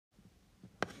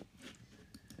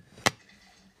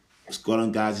going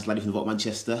on, guys? It's Laddie from Vault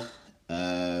Manchester.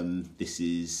 This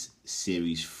is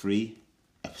Series 3,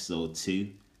 Episode 2.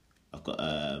 I've got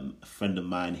a friend of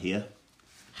mine here.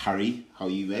 Harry, how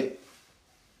are you, mate?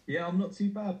 Yeah, I'm not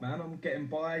too bad, man. I'm getting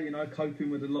by, you know,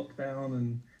 coping with the lockdown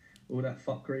and all that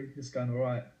fuckery. It's going all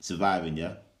right. Surviving,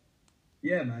 yeah?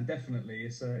 Yeah, man, definitely.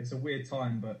 It's a weird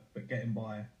time, but getting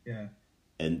by, yeah.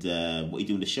 And what are you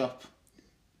doing in the shop?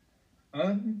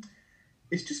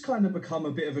 It's just kind of become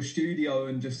a bit of a studio,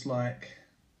 and just like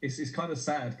it's kind of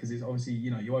sad because it's obviously, you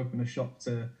know, you open a shop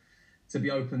to be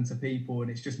open to people,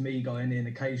 and it's just me going in,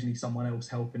 occasionally someone else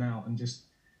helping out, and just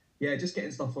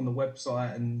getting stuff on the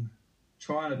website and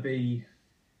trying to be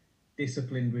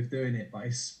disciplined with doing it. But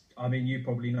I mean, you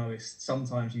probably know, it's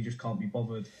sometimes you just can't be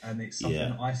bothered, and it's such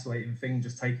an isolating thing,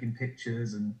 just taking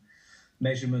pictures and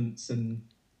measurements, and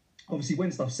obviously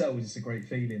when stuff sells, it's a great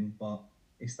feeling, but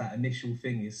it's that initial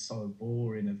thing is so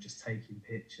boring of just taking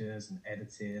pictures and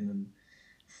editing, and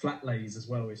flat lays as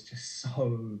well. It's just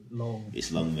so long.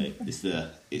 It's long, mate.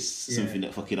 It's something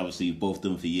that fucking obviously you've both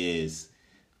done for years,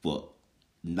 but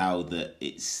now that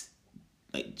it's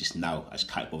like just now, I just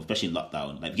can't bother, especially in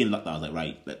lockdown. Like beginning of lockdown, I was like,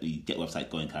 right, let me get a website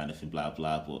going, kind of thing, blah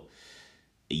blah. But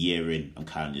a year in,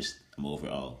 I'm over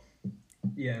it all.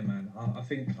 Yeah, man. I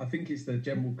think it's the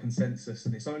general consensus,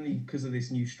 and it's only because of this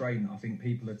new strain that I think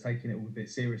people are taking it all a bit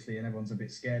seriously, and everyone's a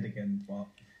bit scared again. But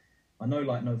I know,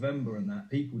 like November and that,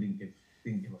 people didn't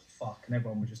give a fuck, and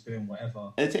everyone was just doing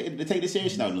whatever. They take it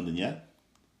seriously now in London, yeah.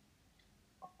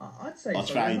 I'd say so.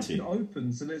 Trying to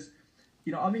open, so there's,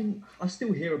 you know, I mean, I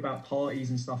still hear about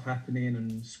parties and stuff happening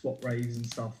and squat raves and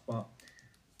stuff, but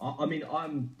I mean,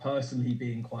 I'm personally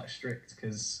being quite strict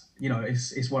because, you know,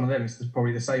 it's one of them. It's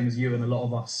probably the same as you and a lot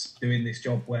of us doing this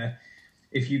job, where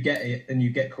if you get it and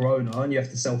you get corona and you have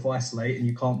to self-isolate and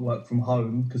you can't work from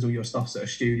home because all your stuff's at a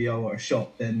studio or a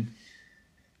shop, then,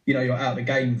 you know, you're out of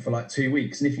the game for like 2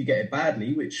 weeks. And if you get it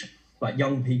badly, which like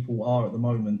young people are at the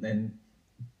moment, then,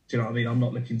 do you know what I mean? I'm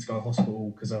not looking to go to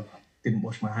hospital because I didn't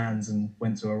wash my hands and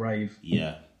went to a rave.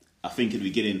 Yeah. I think at the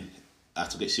beginning, I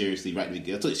took it seriously right at the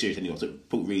beginning. I took it seriously anyway. I took it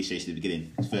really seriously at the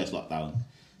beginning, first lockdown.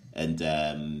 And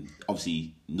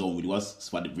obviously, no one really was.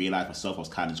 So I didn't realise myself. I was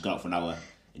kind of just going out for an hour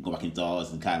and go back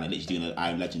indoors and kind of like literally doing an I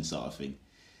Am Legend sort of thing.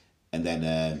 And then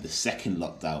the second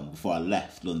lockdown, before I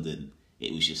left London,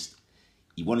 it was just,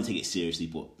 you want to take it seriously,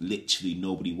 but literally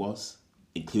nobody was,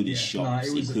 including shops,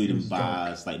 including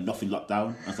bars, like nothing locked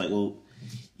down. I was like, well,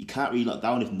 you can't really lock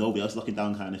down if nobody else is locking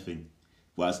down, kind of thing.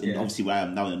 Whereas obviously where I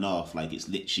am now in the north, like it's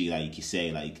literally like you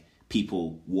say, like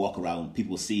people walk around,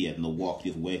 people see it and they'll walk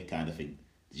the other way, kind of thing.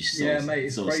 Just mate,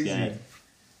 it's so crazy. Scared.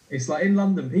 It's like in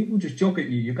London, people just jog at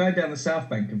you. You're going down the South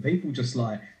Bank and people just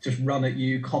run at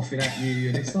you, coughing at you,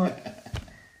 and it's like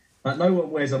no one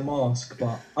wears a mask.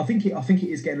 But I think it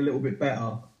is getting a little bit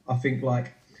better. I think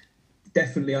like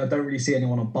definitely I don't really see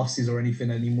anyone on buses or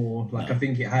anything anymore. Like I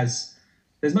think it has.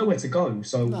 There's nowhere to go.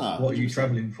 So what are you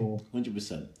travelling for?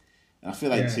 100%. And I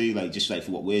feel like too, like just like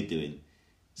for what we're doing,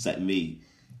 it's like me.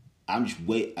 I'm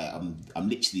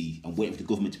literally waiting for the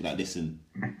government to be like, listen,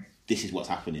 this is what's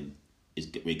happening. Is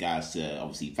regards to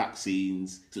obviously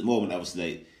vaccines. So at the moment,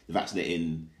 obviously, like, the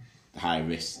vaccinating the high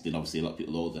risk, then obviously a lot of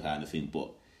people older kind of thing.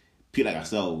 But people like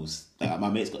ourselves, like my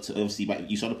mates got to, obviously,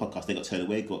 you saw the podcast, they got turned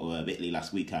away, got to Italy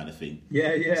last week kind of thing.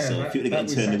 Yeah. So people are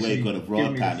getting turned away, going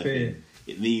abroad kind of thing.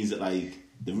 It means that like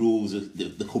the rules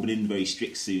they're coming in very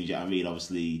strict soon. Do you know what I mean?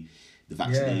 Obviously, the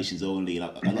vaccinations only.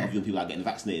 Like, a lot of young people are getting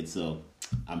vaccinated. So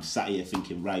I'm sat here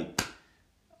thinking, right,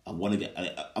 I want to get.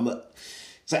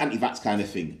 It's like anti-vax kind of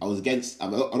thing. I don't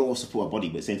want to support my body,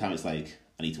 but at the same time, it's like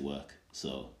I need to work.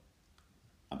 So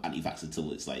I'm anti-vax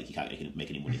until it's like you can't make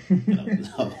any money. You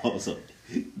know? So,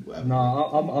 no,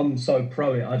 I'm so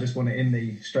pro it. I just want it in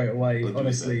me straight away. 100%.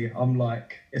 Honestly, I'm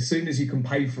like, as soon as you can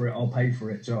pay for it, I'll pay for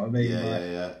it. Do you know what I mean?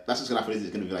 Yeah. That's what's gonna happen. Is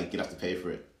it's gonna be like you have to pay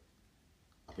for it.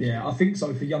 I think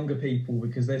so for younger people,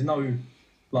 because there's no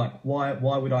like why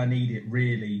would I need it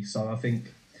really? So I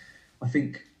think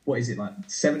what is it, like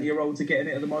 70-year-olds are getting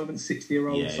it at the moment,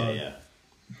 60-year-olds. Yeah.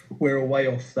 We're a way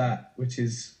off that, which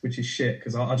is shit,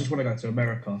 because I just want to go to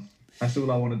America. That's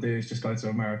all I want to do, is just go to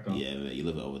America. Yeah, mate, you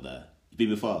love it over there. You been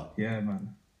before? Yeah,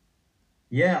 man.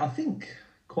 Yeah, I think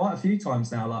quite a few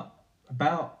times now, like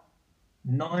about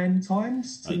 9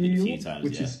 times to New York, a few times,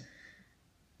 which is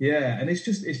and it's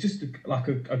just like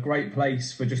a great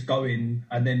place for just going,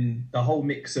 and then the whole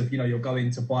mix of, you know, you're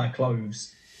going to buy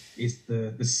clothes is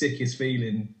the sickest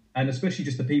feeling, and especially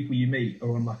just the people you meet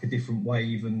are on like a different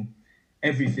wave, and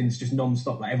everything's just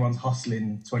non-stop, like everyone's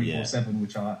hustling 24/7,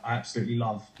 which I absolutely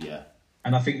love. Yeah.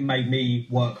 And I think made me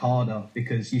work harder,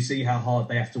 because you see how hard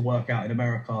they have to work out in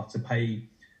America to pay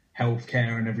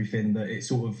healthcare and everything, that it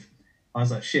sort of I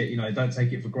was like, shit, you know, don't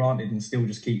take it for granted and still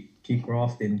just keep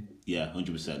grafting. Yeah,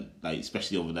 100%. Like,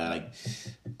 especially over there, like,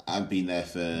 I've been there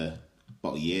for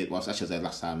about a year. Well, actually, I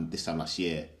was there this time last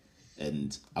year,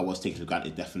 and I was taking it for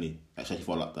granted, definitely, especially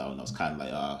for lockdown. I was kind of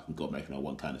like, I can go American or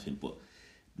one kind of thing. But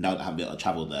now that I haven't been able to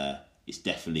travel there, it's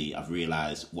definitely, I've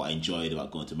realised what I enjoyed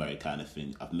about going to America kind of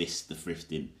thing. I've missed the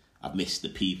thrifting. I've missed the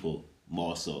people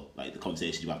more so, like the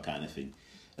conversations you have kind of thing.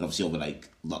 And obviously over like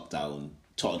lockdown,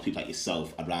 talking to people like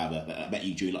yourself, I met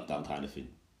you during lockdown kind of thing.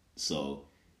 So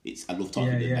I love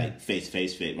talking to them like face to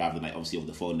face, rather than like obviously over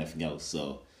the phone and everything else.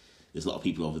 So there's a lot of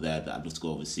people over there that I'd love to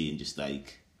go over and see and just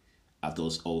like have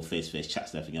those old face to face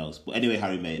chats and everything else. But anyway,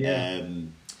 Harry, mate,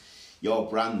 your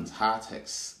brand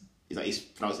HARTEX, is that you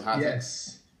pronounce it HARTEX?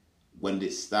 Yes. When did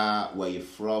it start? Where you're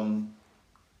from?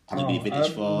 How long have you been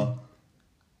vintage for?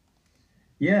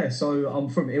 Yeah, so I'm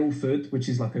from Ilford, which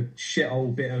is like a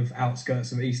shithole bit of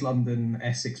outskirts of East London,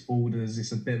 Essex borders.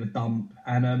 It's a bit of a dump.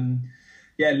 And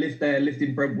lived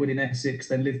in Brentwood in Essex,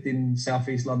 then lived in South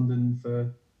East London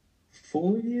for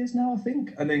 4 years now, I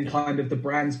think. And then kind of the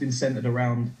brand's been centred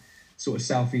around sort of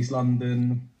South East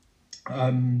London.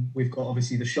 We've got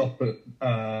obviously the shop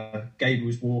at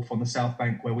Gabriel's Wharf on the South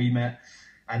Bank where we met.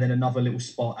 And then another little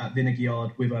spot at Vinegar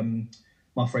Yard with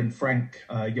my friend Frank,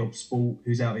 Yob Sport,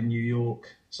 who's out in New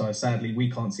York. So sadly,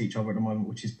 we can't see each other at the moment,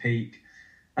 which is peak.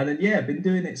 And then, I've been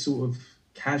doing it sort of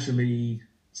casually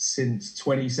since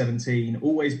 2017.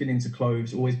 Always been into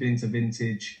clothes, always been into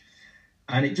vintage.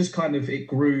 And it just kind of, it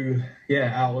grew,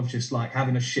 out of just like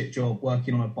having a shit job,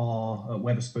 working on a bar at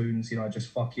Wetherspoons, you know, just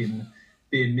fucking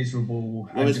being miserable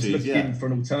and just looking for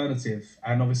an alternative.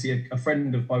 And obviously a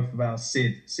friend of both of ours,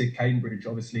 Sid Cambridge,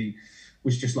 obviously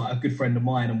was just like a good friend of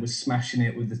mine and was smashing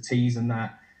it with the teas and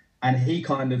that. And he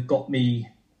kind of got me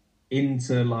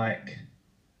into like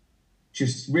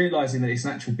just realising that it's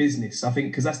an actual business. I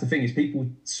think because that's the thing is people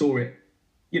saw it,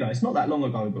 you know, it's not that long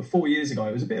ago, but 4 years ago,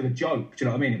 it was a bit of a joke. Do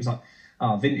you know what I mean? It was like,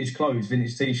 vintage clothes,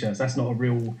 vintage T-shirts. That's not a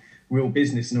real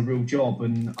business and a real job.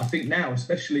 And I think now,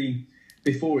 especially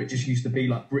before, it just used to be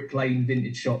like Brick Lane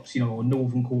vintage shops, you know, or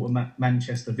Northern Quarter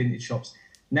Manchester vintage shops.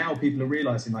 Now people are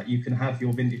realising like you can have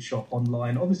your vintage shop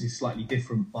online. Obviously slightly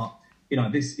different, but you know,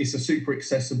 it's a super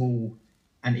accessible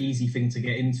and easy thing to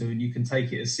get into, and you can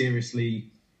take it as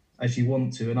seriously as you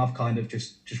want to. And I've kind of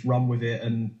just run with it.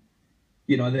 And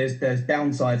you know, there's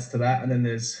downsides to that, and then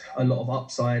there's a lot of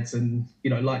upsides. And you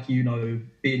know, like you know,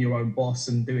 being your own boss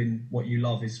and doing what you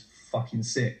love is fucking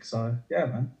sick. So yeah,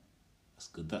 man.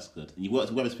 That's good. And you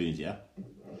worked at Wetherspoons, yeah?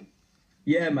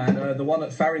 Yeah, man. The one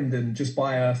at Farringdon, just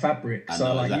by Fabric.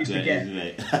 So like,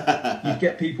 exactly, you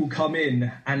get people come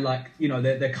in and like, you know,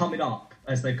 they're coming up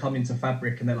as they come into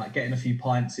Fabric, and they're like getting a few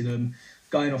pints in them,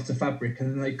 going off to Fabric,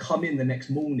 and then they come in the next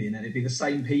morning, and it'd be the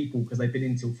same people because they've been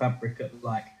into Fabric at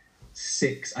like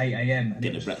 6, 8 a.m. and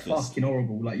it was fucking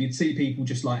horrible. Like you'd see people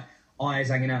just like eyes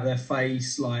hanging out of their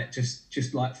face, like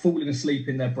just like falling asleep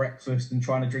in their breakfast and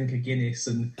trying to drink a Guinness.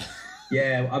 And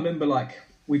yeah, I remember like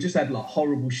we just had like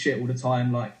horrible shit all the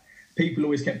time. Like people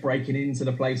always kept breaking into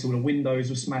the place. All the windows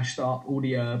were smashed up. All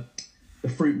the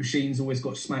fruit machines always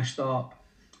got smashed up.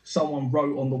 Someone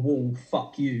wrote on the wall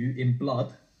 "fuck you" in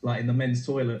blood, like in the men's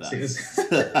toilets. It was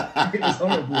it was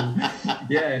horrible.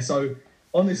 Yeah. So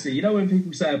honestly, you know when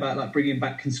people say about like bringing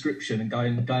back conscription and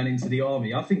going into the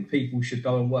army, I think people should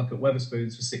go and work at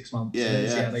Wetherspoons for 6 months and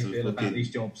see how they feel about these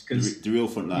jobs, because the real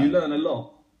front line. You learn a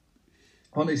lot.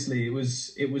 Honestly, it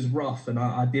was rough, and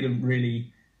I didn't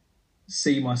really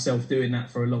see myself doing that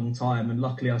for a long time. And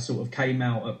luckily, I sort of came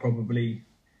out at probably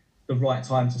the right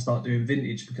time to start doing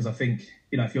vintage, because I think,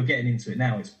 you know, if you're getting into it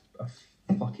now, it's a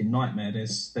fucking nightmare.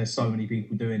 There's so many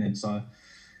people doing it. So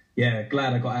yeah,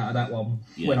 glad I got out of that one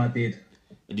when I did.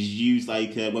 And did you use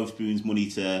like Wetherspoons money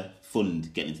to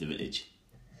fund getting into the vintage?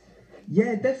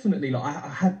 Yeah, definitely. Like I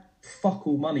had fuck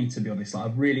all money, to be honest. Like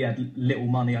I really had little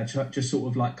money. I just sort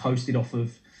of like coasted off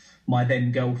of my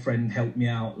then girlfriend, helped me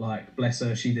out. Like bless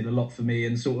her, she did a lot for me,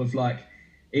 and sort of like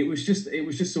it was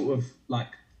just sort of like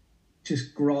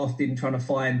just grafting, trying to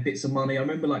find bits of money. I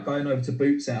remember like going over to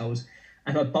boot sales,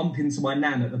 and I'd bump into my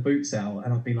nan at the boot sale,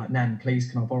 and I'd be like, "Nan, please,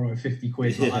 can I borrow 50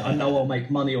 quid? Like, I know I'll make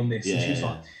money on this." And she's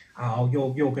like, "Oh,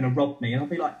 you're going to rob me." And I'll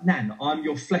be like, "Nan, I'm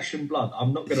your flesh and blood.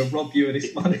 I'm not going to rob you of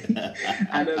this money."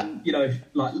 And, you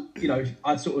know,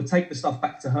 I'd sort of take the stuff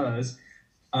back to hers,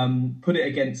 put it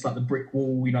against like the brick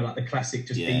wall, you know, like the classic,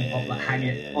 just Depop, like hang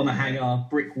it on a hanger,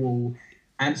 brick wall.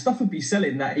 And stuff would be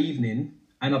selling that evening,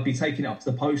 and I'd be taking it up to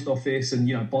the post office and,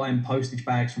 you know, buying postage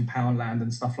bags from Poundland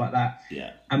and stuff like that.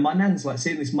 Yeah. And my nan's like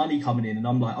seeing this money coming in, and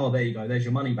I'm like, "Oh, there you go, there's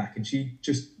your money back." And she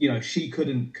just, you know, she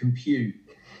couldn't compute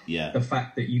Yeah. The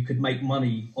fact that you could make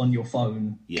money on your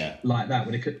phone, Yeah, like that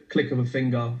with a click of a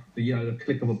finger, the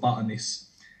click of a button,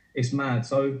 it's mad.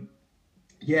 So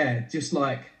yeah, just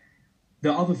like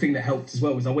the other thing that helped as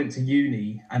well was I went to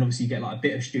uni, and obviously you get like a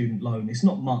bit of student loan. It's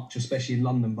not much, especially in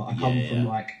London, but I come from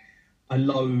like a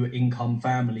low income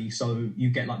family, so you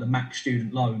get like the max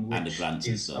student loan, which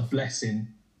is a blessing.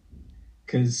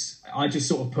 Because I just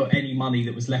sort of put any money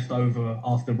that was left over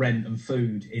after rent and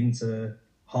food into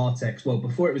HARTEX. Well,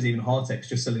 before it was even HARTEX,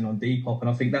 just selling on Depop, and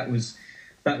I think that was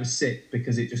sick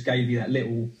because it just gave you that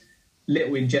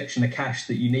little injection of cash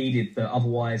that you needed that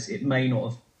otherwise it may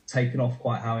not have taken off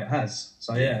quite how it has.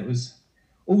 So yeah, it was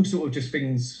all sort of just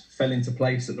things fell into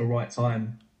place at the right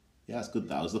time. Yeah, that's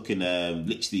good. I was looking,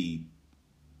 literally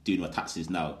doing my taxes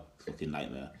now, fucking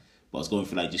nightmare. But I was going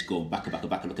for like just going back and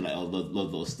looking at all the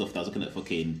little stuff. I was looking at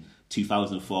fucking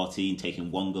 2014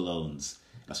 taking Wonga loans.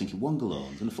 I was thinking Wonga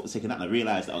loans, and I was taking that, and I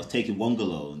realised that I was taking Wonga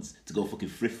loans to go fucking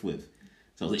thrift with.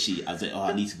 So I was like, oh,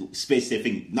 I need to go space the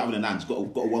thing, not with an hand, just got a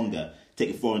Wonga,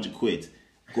 taking 400 quid,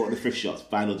 go to the thrift shops,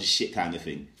 buying all this shit kind of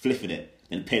thing, flipping it,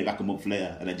 then paying it back a month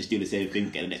later, and then just doing the same thing,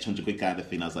 getting the next 100 quid kind of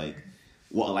thing. I was like,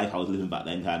 what a life I was living back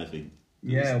then kind of thing.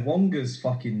 Yeah, Wonga's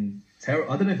fucking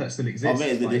terrible. I don't know if that still exists,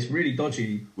 but it's really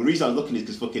dodgy. Well, the reason I was looking is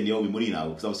because fucking they owe me money now,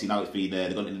 because obviously now it's been,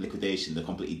 they've gone into liquidation, they're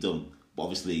completely done. But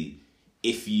obviously,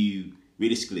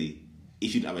 realistically,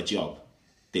 if you don't have a job,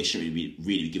 they shouldn't really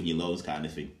be giving you loans kind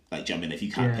of thing. Like, do you know what I mean? If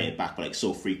you can't pay it back, but like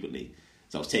so frequently.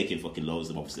 So I was taking fucking loans,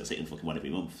 and obviously I was taking fucking one every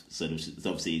month. So there's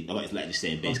obviously, I got this letter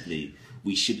saying basically,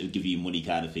 we shouldn't have given you money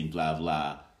kind of thing, blah,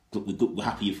 blah. We're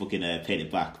happy you fucking paid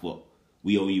it back, but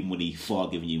we owe you money for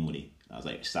giving you money. I was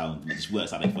like, sound, it just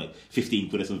works out like 15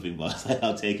 quid or something, but I was like,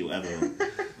 I'll take it, whatever.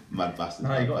 Mad bastard.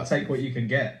 No, you got to take what you can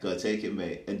get. Got to take it,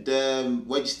 mate. And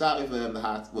when you start with the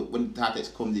when the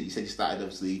HARTEX come, you said you started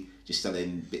obviously just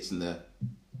selling bits in the...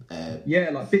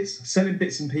 selling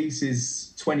bits and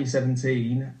pieces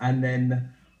 2017, and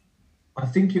then I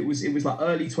think it was like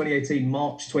early 2018,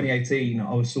 March 2018,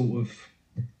 I was sort of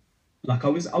like, I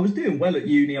was doing well at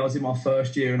uni, I was in my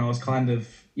first year, and I was kind of,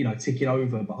 ticking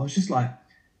over, but I was just like,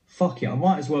 fuck it, I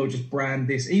might as well just brand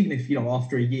this, even if,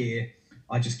 after a year,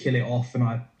 I just kill it off and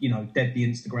I, dead the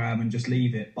Instagram and just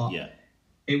leave it. But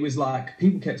it was like,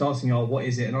 people kept asking, oh, what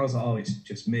is it? And I was like, oh, it's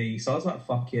just me. So I was like,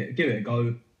 fuck it, give it a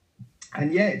go.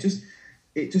 And yeah, it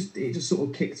just sort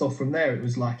of kicked off from there. It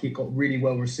was like, it got really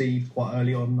well received quite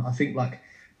early on. I think like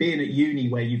being at uni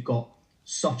where you've got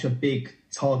such a big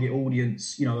target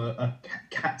audience, a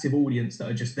captive audience that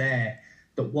are just there,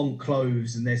 that want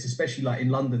clothes, and there's, especially like in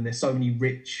London, there's so many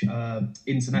rich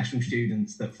international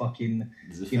students that fucking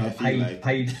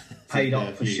paid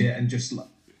up for shit, and just like,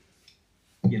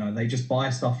 they just buy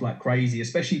stuff like crazy,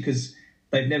 especially because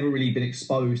they've never really been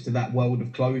exposed to that world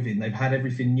of clothing. They've had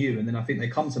everything new, and then I think they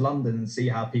come to London and see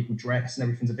how people dress, and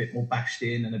everything's a bit more bashed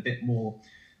in and a bit more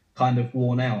kind of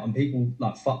worn out, and people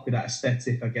like fuck with that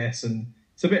aesthetic, I guess. And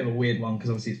it's a bit of a weird one because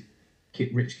obviously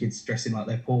it's rich kids dressing like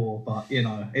they're poor, but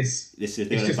it's just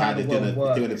how the world works.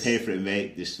 If they want to pay for it,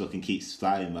 mate, just fucking keeps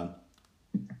flying, man.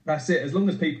 That's it. As long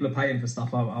as people are paying for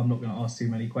stuff, I'm not going to ask too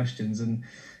many questions. And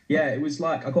yeah, it was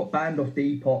like, I got banned off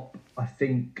Depop, I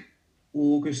think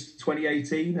August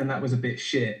 2018, and that was a bit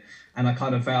shit. And I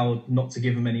kind of vowed not to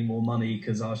give them any more money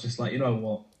because I was just like, you know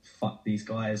what, fuck these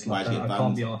guys. Like, I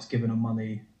can't be asked giving them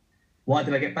money. Why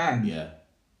did I get banned? Yeah.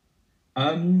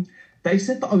 They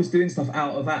said that I was doing stuff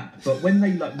out of app, but when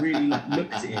they like really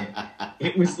looked at it,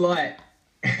 it was like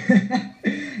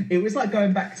it was like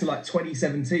going back to like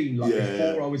 2017, like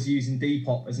before I was using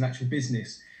Depop as an actual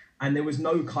business, and there was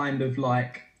no kind of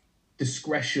like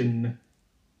discretion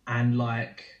and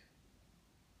like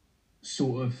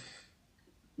sort of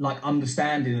like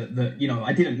understanding that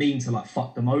I didn't mean to like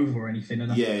fuck them over or anything.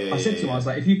 And I said to them, I was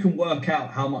like, if you can work out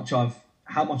how much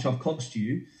I've cost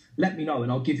you, let me know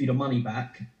and I'll give you the money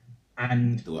back.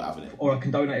 Or I can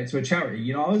donate it to a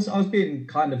charity. I was being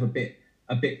kind of a bit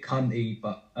cunty,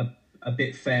 but a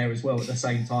bit fair as well at the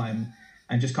same time,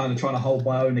 and just kind of trying to hold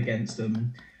my own against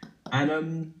them.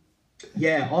 And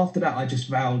after that, I just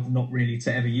vowed not really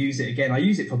to ever use it again. I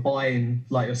use it for buying,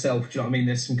 like yourself. Do you know what I mean?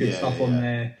 There's some good stuff on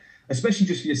there, especially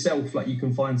just for yourself. Like you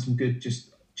can find some good just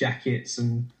jackets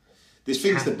and. There's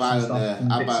things to buy on there.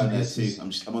 I buy on there too.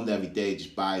 I'm on there every day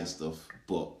just buying stuff.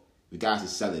 But regards to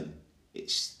selling,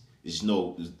 it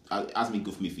hasn't been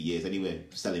good for me for years anyway,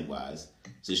 selling wise.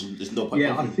 So there's no point.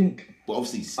 Yeah, I think. But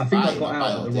obviously, I got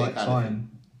out at the right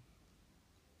time.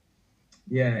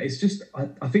 Yeah, it's just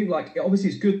I think like obviously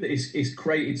it's good that it's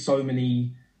created so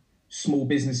many small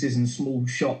businesses and small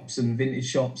shops and vintage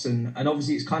shops, and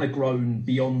obviously it's kind of grown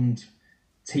beyond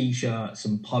T-shirts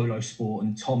and Polo Sport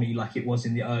and Tommy like it was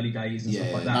in the early days and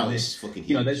stuff like that. Now it's fucking huge.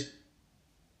 You know, there's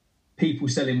people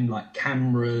selling like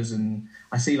cameras, and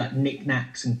I see like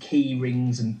knickknacks and key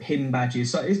rings and pin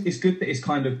badges. So it's good that it's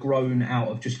kind of grown out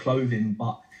of just clothing,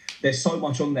 but there's so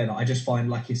much on there that I just find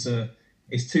like it's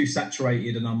too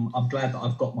saturated, and I'm glad that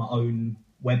I've got my own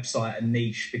website and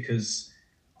niche, because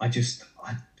I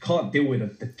can't deal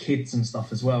with the kids and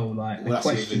stuff as well. Like the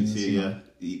questions.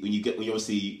 When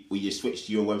you switch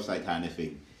to your website kind of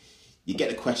thing, you get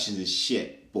the questions and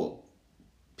shit, but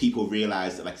people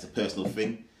realise that like it's a personal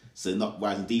thing. So not,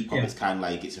 whereas in Depop it's kind of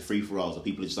like it's a free for all. So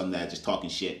people are just on there just talking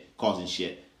shit, causing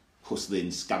shit, hustling,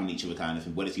 scamming each other kind of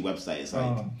thing. When it's your website, it's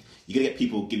like you're gonna get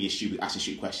people giving you asking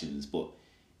stupid questions, but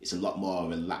it's a lot more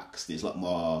relaxed. It's a lot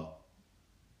more.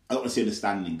 I don't want to say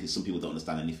understanding, because some people don't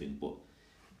understand anything, but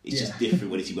it's just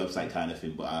different when it's your website kind of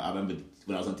thing. But I remember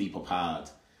when I was on Depop hard,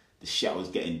 the shit I was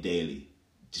getting daily,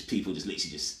 just people just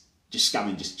literally just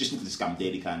scamming, just looking to scam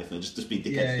daily kind of thing, just being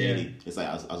dickheads daily. It's like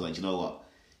I was like, you know what?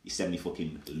 You send me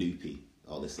fucking loopy,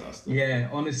 all this sort of stuff. Yeah,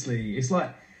 honestly, it's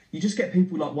like you just get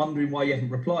people like wondering why you haven't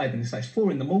replied, and it's like it's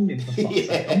 4 a.m. for fuck's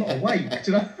sake. I'm not awake,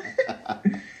 do you know?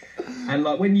 And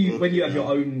like when you have your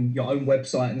own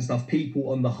website and stuff, people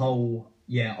on the whole,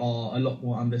 are a lot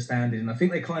more understanding. And I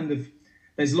think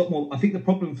there's a lot more. I think the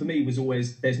problem for me was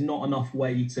always there's not enough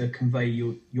way to convey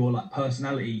your like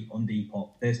personality on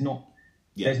Depop. There's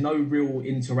no real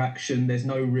interaction. There's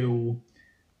no real.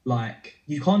 Like,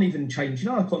 you can't even change,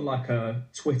 like on like a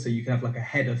Twitter, you can have like a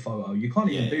header photo. You can't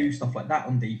even do stuff like that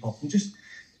on Depop. And just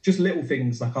little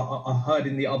things. Like I heard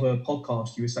in the other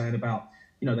podcast you were saying about,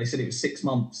 they said it was 6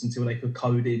 months until they could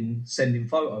code in sending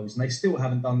photos, and they still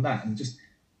haven't done that. And just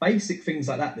basic things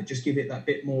like that just give it that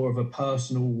bit more of a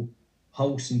personal,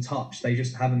 wholesome touch, they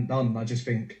just haven't done. And I just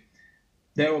think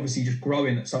they're obviously just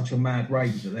growing at such a mad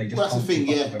rate that they just. Well, that's the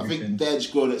thing, I think they're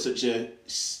just growing at such a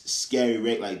scary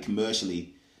rate, like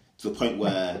commercially, to the point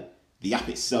where the app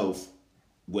itself,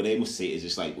 what they must say is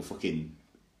just like, well, fucking,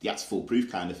 the app's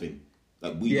foolproof kind of thing.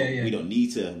 Like we don't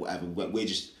need to whatever.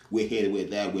 We're here, we're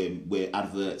there, we're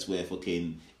adverts, we're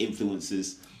fucking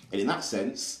influencers, and in that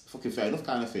sense, fucking fair enough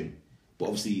kind of thing. But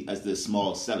obviously, as the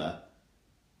small seller,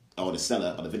 or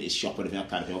the vintage shop or anything, that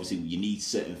kind of thing, obviously you need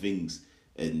certain things,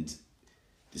 and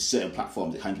there's certain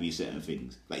platforms that can give you certain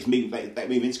things. Like it's me, like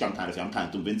me with Instagram kind of thing. I'm kind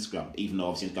of done with Instagram, even though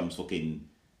obviously Instagram's fucking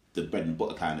the bread and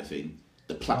butter kind of thing.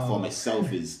 The platform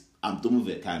itself is, I'm done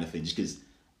with it kind of thing, just because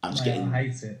I'm just getting. I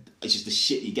hate it. It's just the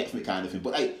shit you get from it kind of thing.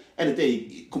 But like, end of the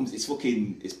day, it's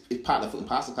part of the fucking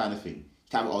parcel kind of thing. You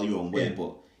can't have it all your own way,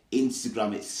 but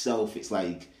Instagram itself, it's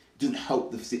like, doesn't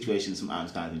help the situation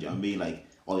sometimes kind of thing. Do you know what I mean? Like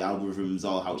all the algorithms,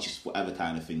 all how it's just whatever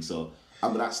kind of thing. So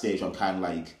I'm at that stage where I'm kind of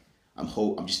like,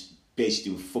 I'm just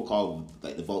basically doing fuck all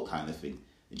like the vault kind of thing,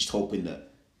 and just hoping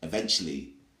that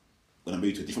eventually, when I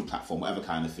move to a different platform, whatever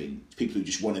kind of thing, people who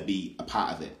just want to be a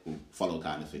part of it will follow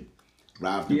kind of thing.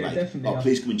 Rather than like, oh,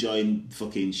 please come and join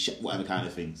fucking shit, whatever kind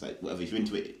of thing. It's like, whatever, if you're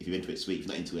into it, sweet. If you're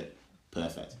not into it,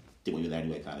 perfect. Didn't want you there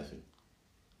anyway kind of thing.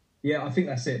 Yeah, I think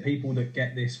that's it. People that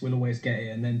get this will always get it,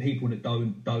 and then people that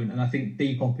don't. And I think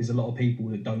Depop is a lot of people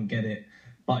that don't get it,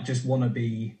 but just want to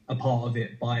be a part of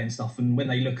it, buying stuff. And when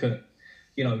they look at,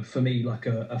 for me, like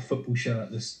a football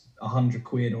shirt that's 100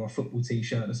 quid or a football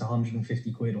t-shirt that's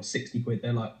 150 quid or 60 quid,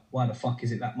 they're like, why the fuck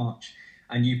is it that much?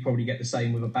 And you probably get the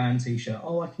same with a band t-shirt.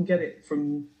 Oh, I can get it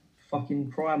from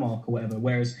fucking Primark or whatever.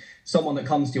 Whereas someone that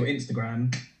comes to your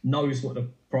Instagram knows what the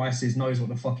price is, knows what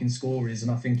the fucking score is,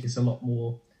 and I think it's a lot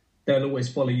more, they'll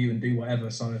always follow you and do whatever.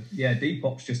 So yeah,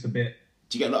 Depop's just a bit.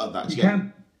 Do you get a lot of that? Do you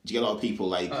get a lot of people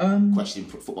like questioning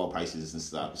football prices and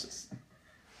stuff?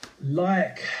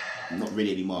 Like, not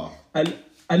really anymore.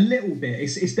 A little bit.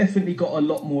 It's definitely got a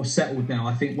lot more settled now,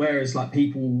 I think. Whereas like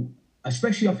people,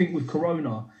 especially I think with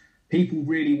Corona, people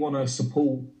really want to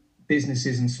support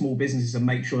businesses and small businesses and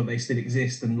make sure they still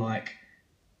exist. And like,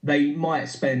 they might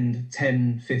spend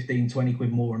 10, 15, 20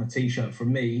 quid more on a t-shirt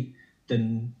from me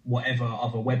than whatever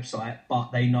other website,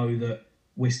 but they know that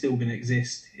we're still going to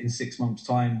exist in 6 months'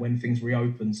 time when things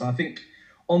reopen. So I think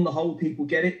on the whole, people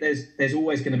get it. There's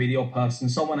always going to be the odd person.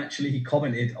 Someone actually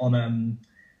commented on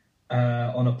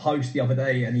a post the other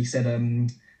day, and he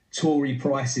said Tory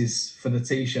prices for the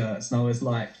t-shirts, and I was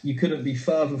like, you couldn't be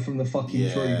further from the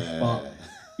fucking truth. But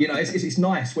it's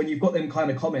nice when you've got them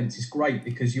kind of comments. It's great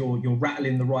because you're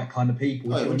rattling the right kind of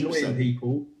people. You're annoying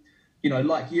people.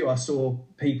 Like you, I saw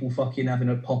people fucking having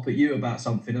a pop at you about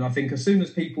something, and I think as soon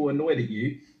as people are annoyed at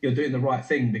you, you're doing the right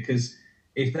thing, because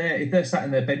if they're sat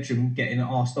in their bedroom getting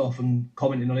arsed off and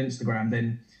commenting on Instagram,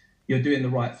 then you're doing the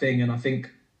right thing. And I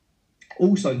think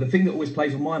also the thing that always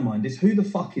plays on my mind is who the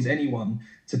fuck is anyone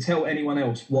to tell anyone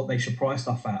else what they should price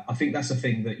stuff at? I think that's a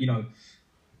thing that, you know,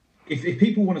 if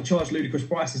people want to charge ludicrous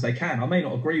prices, they can. I may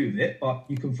not agree with it, but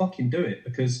you can fucking do it,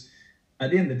 because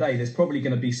at the end of the day, there's probably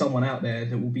going to be someone out there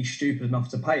that will be stupid enough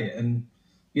to pay it. And,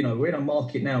 you know, we're in a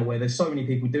market now where there's so many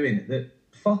people doing it that,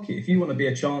 fuck it, if you want to be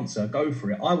a chancer, go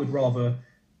for it. I would rather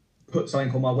put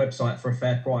something on my website for a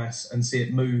fair price and see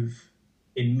it move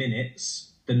in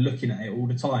minutes than looking at it all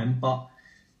the time. But,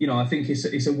 you know, I think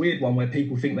it's a weird one where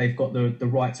people think they've got the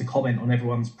right to comment on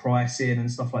everyone's pricing and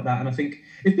stuff like that. And I think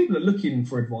if people are looking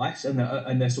for advice and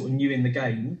they're sort of new in the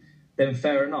game, then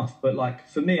fair enough. But like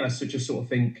for me, I just sort of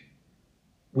think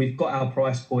we've got our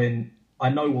price point. I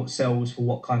know what sells for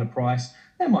what kind of price.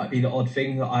 There might be the odd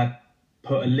thing that I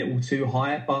put a little too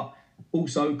high, but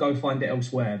also go find it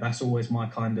elsewhere. That's always my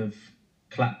kind of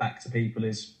clap back to people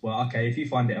is, well, okay, if you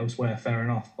find it elsewhere, fair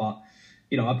enough. But,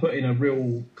 you know, I put in a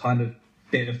real kind of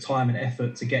bit of time and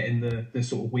effort to get in the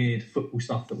sort of weird football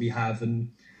stuff that we have.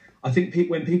 And I think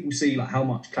when people see like how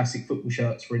much classic football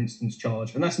shirts, for instance,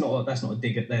 charge, and that's not a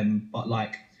dig at them, but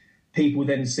like people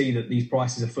then see that these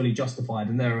prices are fully justified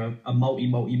and they're a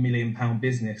multi-million pound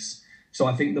business. So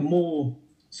I think the more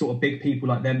sort of big people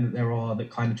like them that there are that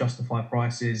kind of justify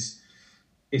prices,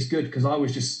 it's good, because I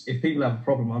was just, if people have a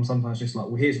problem, I'm sometimes just like,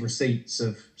 well, here's receipts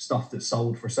of stuff that's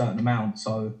sold for a certain amount.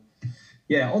 So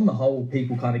yeah, on the whole,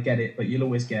 people kind of get it, but you'll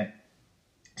always get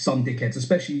some dickheads,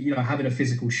 especially, you know, having a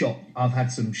physical shop. I've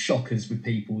had some shockers with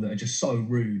people that are just so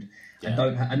rude and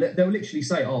and they'll literally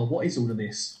say, oh, what is all of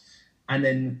this? And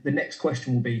then the next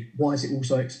question will be, why is it all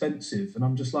so expensive? And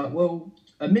I'm just like, well,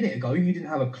 a minute ago, you didn't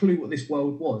have a clue what this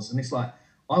world was. And it's like,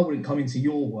 I wouldn't come into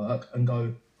your work and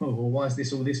go, oh, well, why is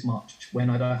this all this much when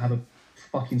I don't have a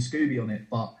fucking Scooby on it?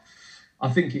 But I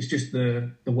think it's just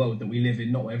the world that we live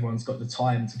in. Not everyone's got the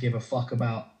time to give a fuck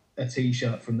about a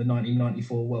T-shirt from the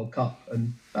 1994 World Cup,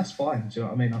 and that's fine. Do you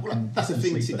know what I mean? That's the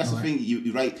thing. That's the thing.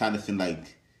 You're right, kind of thing.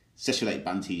 Like, especially like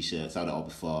band T-shirts. I had it all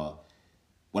before.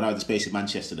 When I was the space in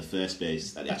Manchester, the first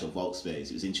space, like the actual vault space,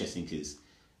 it was interesting because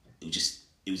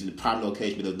it was in the prime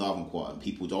location with the northern quarter, and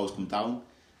people would always come down,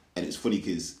 and it's funny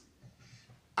because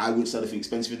I wouldn't sell anything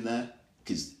expensive in there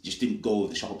because just didn't go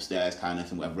with the shop upstairs kind of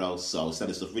thing, whatever else. So I was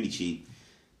selling stuff really cheap,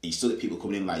 and you still get people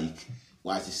coming in like,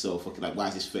 why is this so fucking, like, why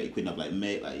is this 30 quid? And I'm like,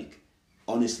 mate, like,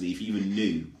 honestly, if you even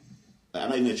knew, like, I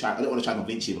don't want to try and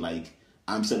convince you, but like,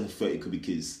 I'm selling for 30 quid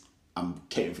because I'm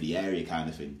catering for the area kind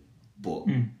of thing. But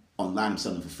online, I'm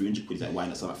selling them for 300 quid. It's like, why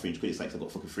not sell at 300 quid? It's like, I've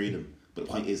got fucking freedom. But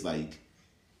the point is, like,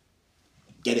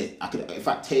 get it. I could, in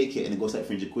fact, take it and then go sell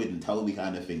 300 quid and tell me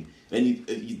kind of thing. Then you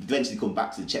eventually come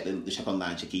back to check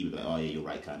online, check eBay, like, oh yeah, you're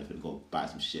right kind of thing, go buy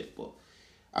some shit. But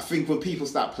I think when people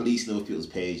start policing other people's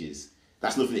pages,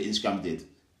 that's nothing that Instagram did,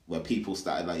 where people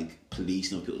started like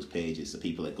policing other people's pages. So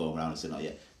people like go around and saying, oh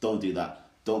yeah, don't do that,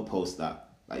 don't post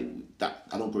that, like that.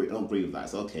 I don't agree with that.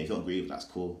 It's okay if you don't agree with that, it's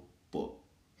cool. But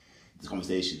the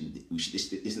conversation,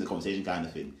 this is the conversation kind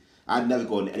of thing. I'd never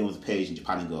go on anyone's page in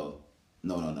Japan and go,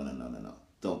 no,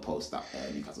 don't post that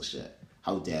Newcastle shirt.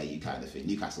 How dare you, kind of thing.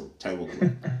 Newcastle, terrible club.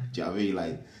 Do you know what I mean?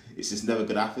 Like, it's just never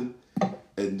gonna happen.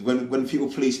 And when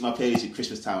people police my page at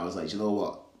Christmas time, I was like, you know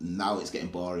what? Now it's getting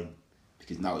boring,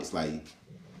 because now it's like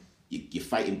you're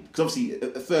fighting. Because obviously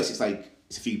at first it's like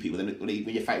it's a few people. Then when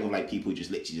you're fighting with like people who just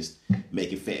literally just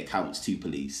making fake accounts to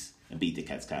police and be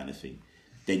dickheads kind of thing,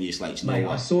 then you're just like, you know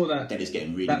what? I saw that. Then it's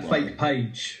getting really that boring. Fake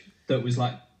page that was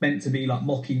like meant to be like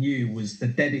mocking you was the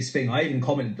deadest thing. I even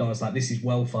commented, I was like, this is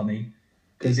well funny,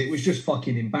 because it was just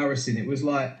fucking embarrassing. It was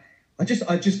like, I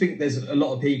just think there's a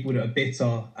lot of people that are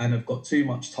bitter and have got too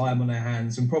much time on their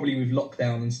hands, and probably with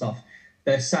lockdown and stuff,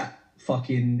 they're sat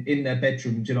fucking in their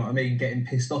bedroom, do you know what I mean, getting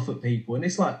pissed off at people. And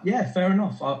it's like, yeah, fair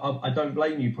enough. I don't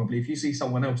blame you probably. If you see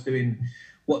someone else doing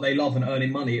what they love and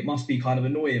earning money, it must be kind of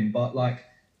annoying, but like,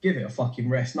 give it a fucking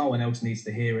rest. No one else needs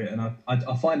to hear it. And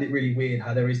I find it really weird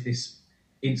how there is this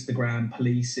Instagram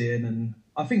policing, and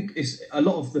I think it's a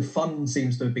lot of the fun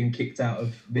seems to have been kicked out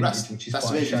of vintage, which is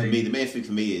quite a shame. The main thing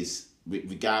for me is,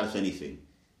 regardless of anything,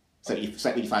 it's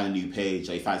like when you find a new page,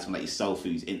 or you find someone like yourself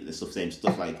who's into the same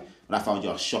stuff. Like when I found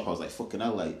your shop, I was like, fucking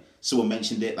hell, like someone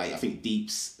mentioned it, like I think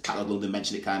Deeps, Catalog London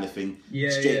mentioned it kind of thing.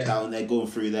 Straight down there, going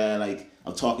through there, like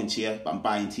I'm talking to you, but I'm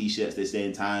buying t-shirts at the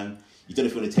same time. You don't know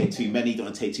if you want to take too many, you don't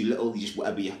want to take too little, you just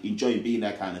whatever, you enjoy being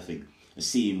there kind of thing, and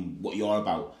seeing what you're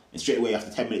about. And straight away after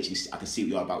 10 minutes, I can see what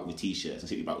you're about with t-shirts, I can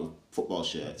see what you're about with football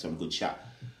shirts, having a good chat.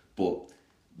 But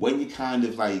when you kind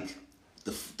of like,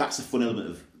 that's the fun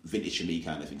element of vintage for me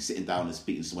kind of thing, sitting down and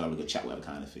speaking to someone, having a good chat, whatever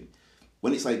kind of thing.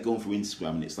 When it's like going through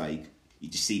Instagram and it's like, you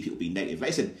just see people being negative. Like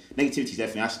I said, negativity is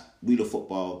everything. We love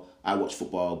football. I watch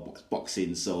football,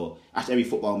 boxing. So after every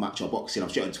football match or boxing, I'm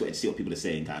straight on Twitter to see what people are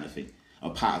saying, kind of thing.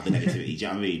 I'm part of the negativity. Do you know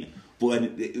what I mean? But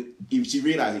when you should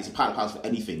realise it's a part of the house for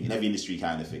anything in every industry,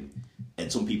 kind of thing.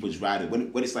 And some people just ride it.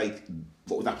 When it's like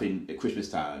what was happening at Christmas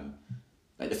time,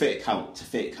 like the fake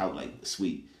account, like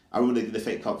sweet. I remember they did the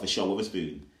fake account for Sean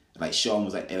Witherspoon. Like Sean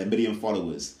was like 1 million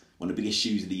followers, one of the biggest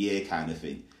shoes of the year, kind of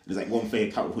thing. There's like one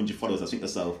fake account with 100 followers. I think to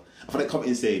myself, I felt like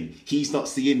commenting saying, he's not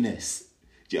seeing this.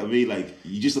 Do you know what I mean? Like,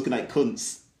 you're just looking like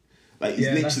cunts. Like,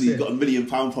 he's literally got £1 million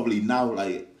probably now.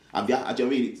 Like, do you know what I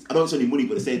mean? I know it's only money,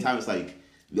 but at the same time, it's like,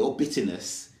 your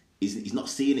bitterness, he's not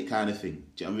seeing it, kind of thing.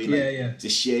 Do you know what I mean? Like, it's a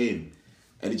shame.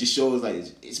 And it just shows, like,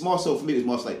 it's more so, for me, it's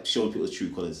more so like showing people's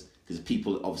true colours. Because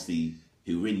people, obviously,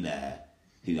 who were in there,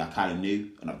 who I kind of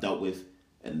knew and I've dealt with,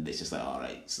 and it's just like, all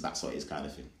right, so that's what it is, kind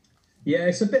of thing. Yeah,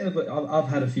 it's a bit of I've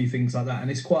had a few things like that,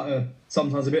 and it's quite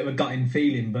sometimes a bit of a gutting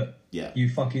feeling, but you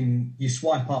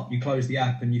swipe up, you close the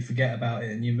app and you forget about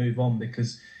it and you move on,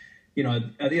 because, you know,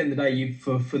 at the end of the day,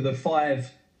 for the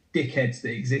 5 dickheads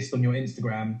that exist on your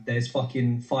Instagram, there's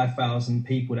fucking 5,000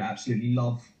 people that absolutely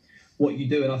love what you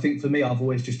do. And I think for me, I've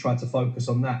always just tried to focus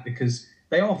on that, because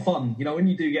they are fun. You know, when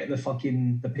you do get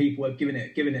the people giving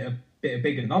it a bit of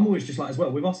bigger, and I'm always just like, as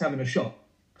well, with us having a shot,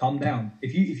 come down.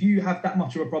 If you have that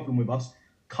much of a problem with us,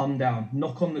 come down,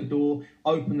 knock on the door,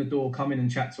 open the door, come in and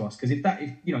chat to us. Because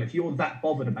if you're that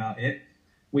bothered about it,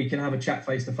 we can have a chat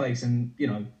face to face. And, you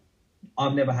know,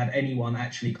 I've never had anyone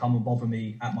actually come and bother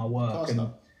me at my work,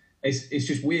 and it's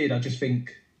just weird. I just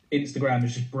think Instagram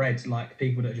is just bred like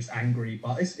people that are just angry,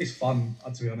 but it's fun,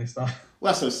 to be honest. Well,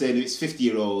 that's what I was saying. If it's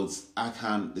 50-year-olds, I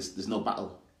can't. There's no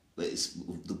battle.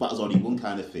 The battle's already won,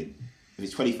 kind of thing. If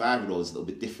it's 25-year-olds, it's a little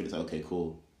bit different. It's like, okay,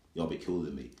 cool. You're a bit cooler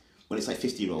than me. When it's like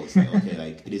 50-year-olds, like, okay,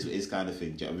 like it is kind of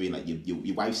thing. Do you know what I mean? Like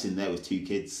your wife's in there with 2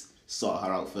 kids, sort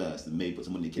her out first, and maybe put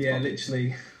some money in the kids' pockets.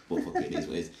 Literally. But fuck it is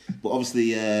what it is. But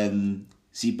obviously,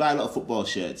 so you buy a lot of football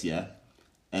shirts, yeah?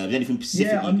 Is there anything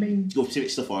specific? Yeah, I mean, do you go specific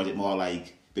stuff, or is it more like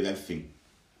a bit of everything?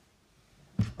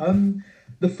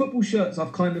 The football shirts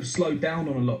I've kind of slowed down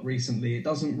on a lot recently. It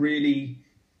does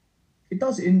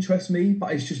interest me,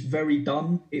 but it's just very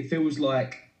done. It feels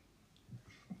like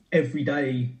every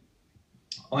day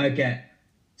I get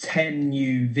 10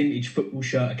 new vintage football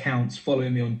shirt accounts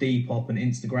following me on Depop and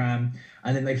Instagram,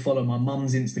 and then they follow my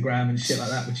mum's Instagram and shit like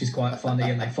that, which is quite funny.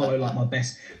 And they follow like my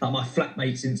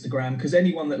flatmate's Instagram, because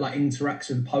anyone that like interacts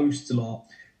with the posts a lot,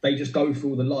 they just go for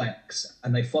all the likes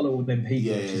and they follow all them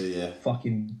people.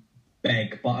 Fucking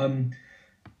beg. But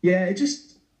it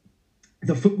just,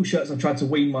 the football shirts I've tried to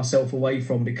wean myself away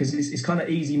from, because it's kind of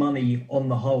easy money on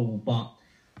the whole, but,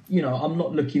 you know, I'm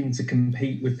not looking to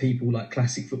compete with people like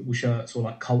Classic Football Shirts or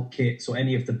like Cult Kits or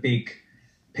any of the big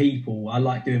people. I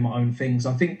like doing my own things.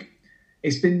 I think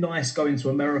it's been nice going to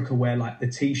America, where like the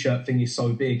T-shirt thing is so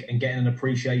big, and getting an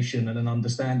appreciation and an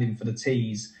understanding for the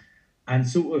tees, and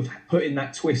sort of putting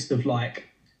that twist of like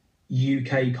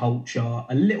UK culture,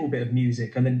 a little bit of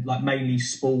music, and then like mainly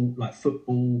sport, like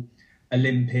football,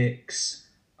 Olympics,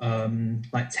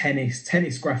 like tennis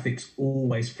graphics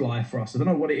always fly for us. I don't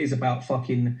know what it is about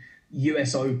fucking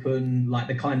US Open, like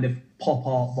the kind of pop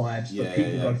art vibes, but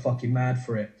people go fucking mad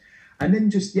for it. And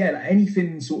then just, like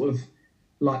anything sort of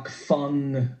like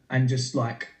fun, and just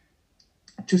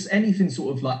anything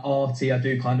sort of like arty, I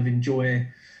do kind of enjoy.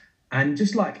 And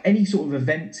just like any sort of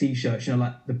event T-shirts, you know,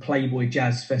 like the Playboy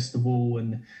Jazz Festival,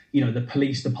 and, you know, the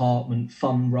police department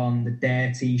fun run, the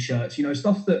Dare T-shirts, you know,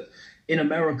 stuff that in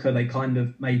America they kind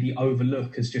of maybe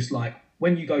overlook as just like,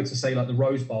 when you go to say like the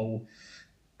Rose Bowl,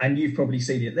 and you've probably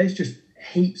seen it, there's just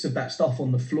heaps of that stuff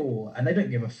on the floor, and they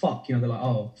don't give a fuck. You know, they're like,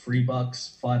 oh, $3,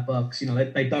 $5, you know,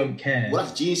 they don't care. Well,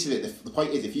 that's genius of it. The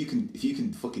point is, if you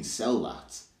can fucking sell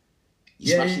that,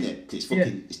 you're smashing it, because it's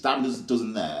fucking, it's damn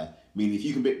doesn't there. I mean, if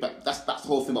you can that's the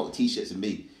whole thing about the T-shirts and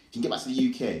me. If you can get back to the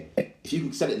UK, if you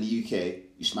can sell it in the UK,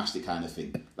 you smashed it, kind of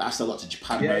thing. Like, I sell a lot to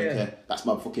Japan, America. That's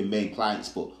my fucking main clients.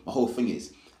 But my whole thing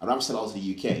is, I'd rather sell it all to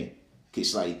the UK, because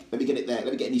it's like, let me get it there,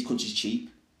 let me get in these countries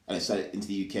cheap, and then sell it into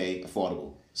the UK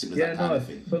affordable. Simple as that kind of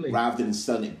thing. Fully. Rather than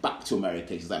selling it back to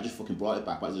America, because like, I just fucking brought it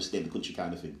back, but I just stay in the country,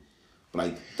 kind of thing. But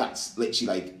like, that's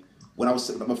literally like, when I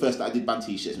was, my first, I did band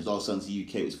T-shirts, and it was all selling to the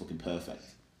UK, it was fucking perfect.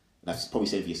 And that's probably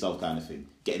same for yourself, kind of thing.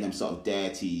 Getting them sort of Dare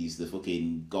tees, the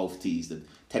fucking golf tees, the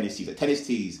tennis tees. Like tennis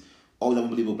tees, all the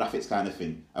unbelievable graphics, kind of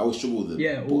thing. I always struggle with them.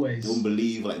 Yeah, always. The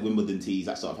unbelievable, like Wimbledon tees,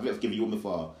 that sort of. I've ever given you one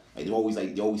before. Like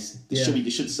they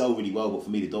should sell really well, but for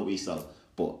me they don't really sell.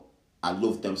 But I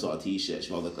love them sort of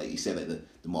T-shirts, rather like you said, like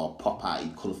the more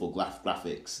pop-arty, colourful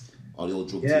graphics, or the old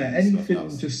drug tees. Yeah,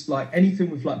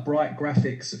 anything with like bright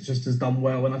graphics that just has done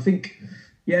well. And I think,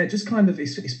 Yeah, just kind of,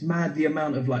 it's mad the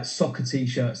amount of like soccer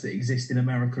t-shirts that exist in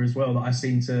America as well that I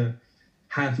seem to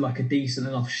have like a decent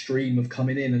enough stream of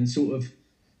coming in, and sort of,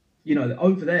 you know,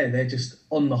 over there, they're just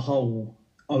on the whole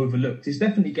overlooked. It's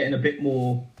definitely getting a bit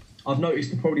more, I've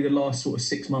noticed probably the last sort of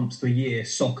 6 months to a year,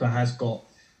 soccer has got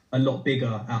a lot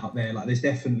bigger out there. Like there's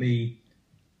definitely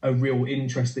a real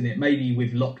interest in it, maybe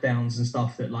with lockdowns and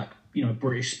stuff that like, you know,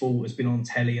 British sport has been on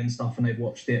telly and stuff and they've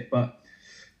watched it. But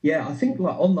yeah, I think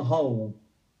like on the whole,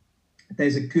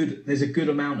 there's a good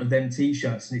amount of them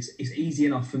t-shirts, and it's easy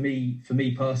enough for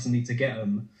me personally to get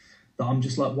them, that I'm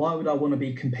just like, why would I want to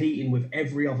be competing with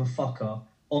every other fucker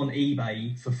on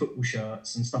eBay for football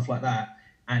shirts and stuff like that,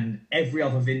 and every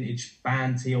other vintage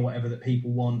band tee or whatever that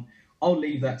people want? I'll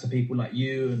leave that to people like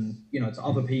you and, you know, to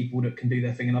other people that can do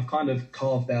their thing. And I've kind of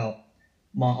carved out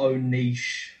my own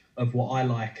niche of what I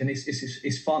like, and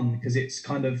it's fun because it's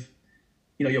kind of,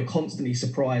 you know, you're constantly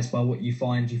surprised by what you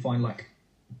find. You find like,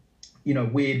 you know,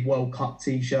 weird World Cup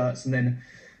t-shirts, and then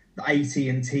the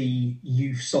AT&T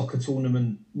Youth Soccer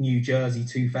Tournament New Jersey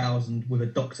 2000 with a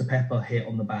Dr. Pepper hit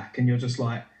on the back, and you're just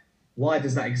like, why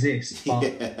does that exist?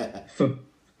 But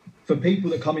for people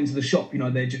that come into the shop, you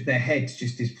know, their heads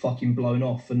just is fucking blown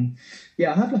off. And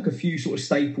yeah, I have like a few sort of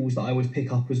staples that I always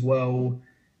pick up as well,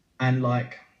 and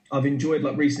like I've enjoyed,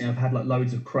 like recently I've had like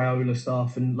loads of Crayola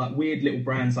stuff and like weird little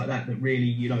brands like that really,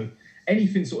 you know,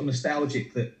 anything sort of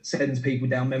nostalgic that sends people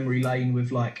down memory lane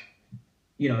with like,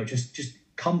 you know, just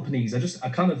companies. I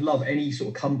kind of love any sort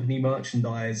of company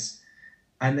merchandise.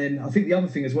 And then I think the other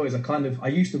thing as well is I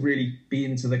used to really be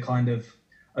into the kind of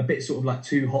a bit sort of like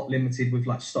Too Hot Limited with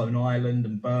like Stone Island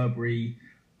and Burberry.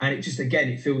 And it just, again,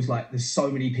 it feels like there's so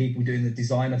many people doing the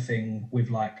designer thing with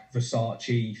like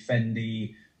Versace,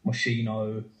 Fendi,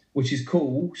 Moschino, which is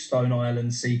cool, Stone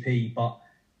Island, CP, but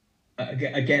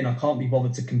again, I can't be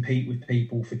bothered to compete with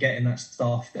people for getting that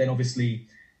stuff. Then obviously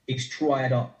it's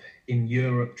dried up in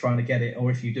Europe trying to get it, or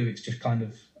if you do, it's just kind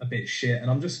of a bit shit. And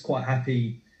I'm just quite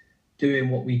happy doing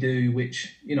what we do,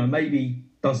 which, you know, maybe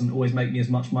doesn't always make me as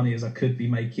much money as I could be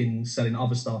making selling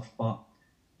other stuff. But,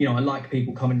 you know, I like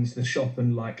people coming into the shop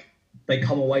and like they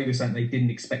come away with something they didn't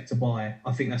expect to buy.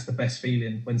 I think that's the best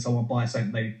feeling, when someone buys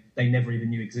something they never even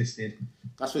knew existed.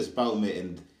 That's what it's about, mate.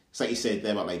 And it's like you said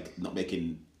there about like not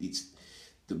making, it's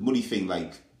the money thing.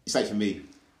 Like, it's like for me,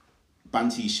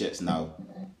 band t-shirts now,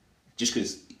 just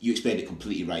because you explained it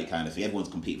completely right, kind of thing. Everyone's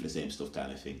competing for the same stuff,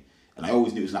 kind of thing. And I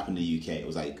always knew it was happening in the UK. It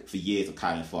was like, for years I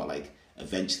kind of thought like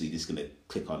eventually this is gonna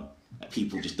click on. Like,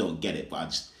 people just don't get it,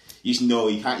 but you just know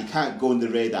you can't go on the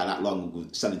radar that long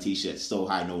with selling t-shirts so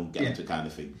high no one get into it, kind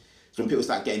of thing. So when people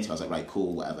start getting to it, I was like, right,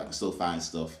 cool, whatever, I can still find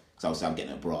stuff, because obviously I'm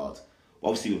getting it abroad. But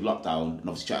obviously with lockdown and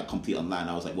obviously trying to compete online,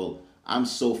 I was like, well, I'm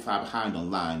so far behind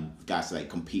online with guys like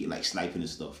competing, like sniping and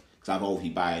stuff, because I've already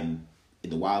buying in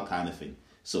the wild, kind of thing.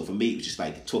 So for me, it was just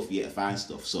like a tough year to find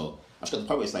stuff. So I just got to the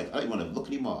point where it's like, I don't even want to look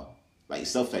anymore. Like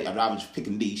yourself, like, I'd rather just pick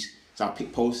a niche. So I'll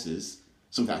pick posters,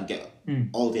 something I can get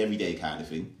all day, every day, kind of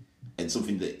thing. And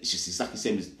something that it's just exactly the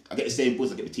same as, I get the same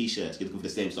buzz, I get the t-shirts, get looking for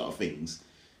the same sort of things.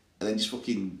 And then just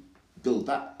fucking build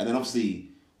that. And then obviously,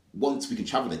 once we can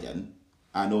travel again,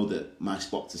 I know that my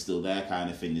spots are still there, kind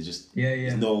of thing. There's just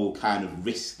there's no kind of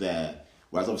risk there.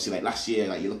 Whereas obviously, like last year,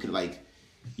 like you look at like,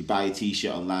 you buy a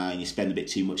t-shirt online, you spend a bit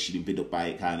too much, you've been bid up by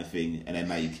it, kind of thing. And then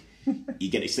like, you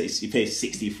get it, you pay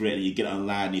 60 for it, and you get it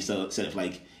online, and you sell it for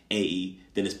like 80,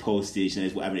 then there's postage, and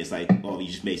there's whatever, and it's like, oh, you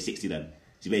just made 60 then.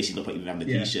 So you basically look like you're having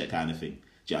a t-shirt, kind of thing.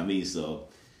 Do you know what I mean? So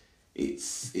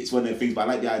it's one of the things, but I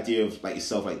like the idea of like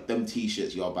yourself, like them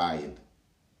t-shirts you're buying,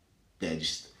 they're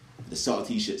just the sort of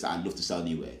t-shirts that I love to sell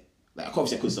anyway. Like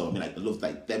obviously I could sell, I mean, like I love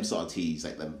like them sort of tees,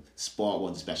 like them sport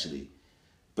ones especially.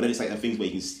 But then it's like the things where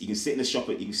you can sit in the shop,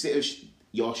 you can sit in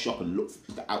your shop and look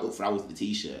for hours at the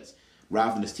t-shirts,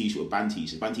 rather than this t-shirt with band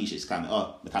t-shirts. Band t-shirts kind of,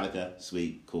 oh, Metallica,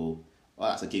 sweet, cool. Oh,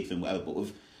 that's a gig thing, whatever. But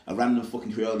with a random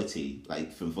fucking Crayola tee,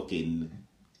 like from fucking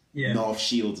North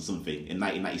Shields or something in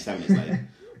 1997, it's like,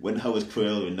 when the hell was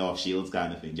Crayola in North Shields,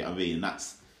 kind of thing? Do you know what I mean? And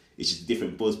it's just a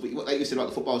different buzz. But like you said about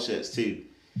the football shirts too,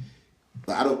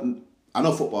 like I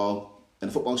know football. And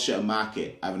the football shirt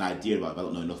market, I have an idea about it, but I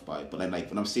don't know enough about it. But then, like,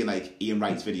 when I'm seeing, like, Ian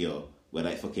Wright's video, where,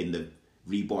 like, fucking the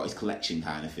rebought his collection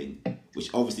kind of thing,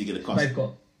 which obviously going to cost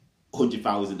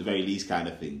 100,000 at the very least, kind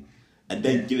of thing, and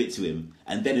then give it to him,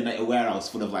 and then in, like, a warehouse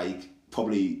full of, like,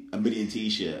 probably 1 million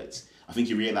t-shirts, I think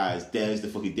you realise there's the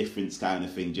fucking difference, kind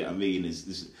of thing. Do you know what I mean?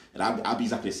 And I'd be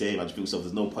exactly the same. I just feel myself,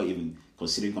 there's no point even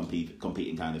considering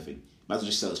competing, kind of thing. Might as well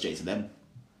just sell it straight to them.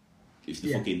 If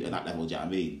they're fucking at that level, do you know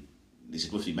what I mean? This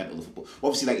is mostly mental football.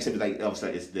 Obviously, like you said, like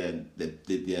obviously it's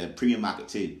the premium market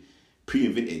too,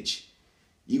 premium vintage.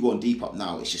 You go on Depop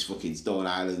now, it's just fucking Stone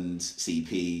Island,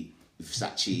 CP,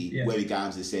 Versace, Wearing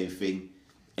Garms, the same thing.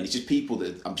 And it's just people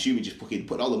that I'm assuming just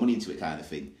put all the money into it kind of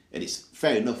thing. And it's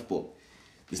fair enough, but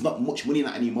there's not much money in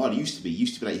that anymore. It used to be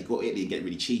like you go to Italy and get it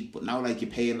really cheap, but now like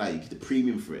you're paying like the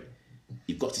premium for it.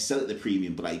 You've got to sell it the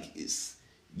premium, but like it's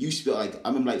used to be like I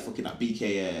remember like fucking at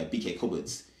BK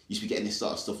Cupboards, used to be getting this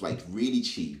sort of stuff like really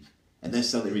cheap and then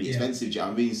selling it really expensive. Do you know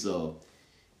what I mean? So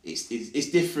it's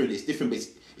different. It's different, but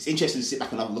it's interesting to sit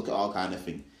back and have a look at all kind of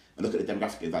thing and look at the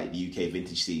demographic of like the UK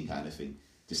vintage scene kind of thing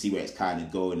to see where it's kind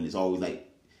of going. And it's always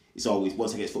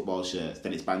once I get football shirts,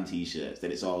 then it's band t-shirts,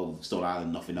 then it's all Stone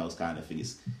Island, nothing else kind of thing.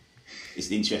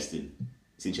 It's interesting.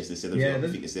 It's interesting to see what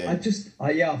I think it's there.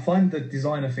 I find the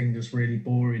designer thing just really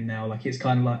boring now. Like it's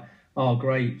kind of like, oh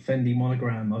great, Fendi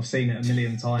monogram. I've seen it a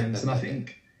million times, and I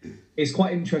think it's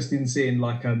quite interesting seeing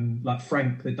like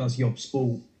Frank that does Yob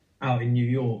Sport out in New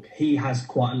York. He has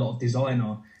quite a lot of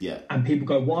designer, and people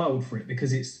go wild for it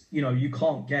because it's you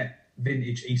can't get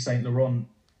vintage Yves Saint Laurent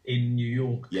in New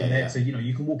York compared to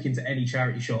you can walk into any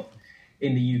charity shop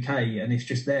in the UK and it's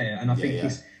just there. And I think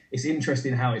it's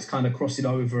interesting how it's kind of crossing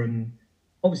over, and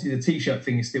obviously the t-shirt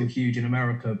thing is still huge in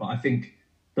America, but I think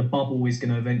the bubble is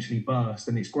going to eventually burst.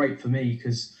 And it's great for me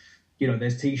because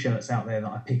there's t-shirts out there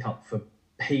that I pick up for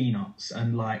peanuts,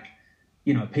 and like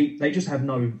they just have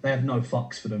no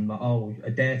fucks for them. Like, oh,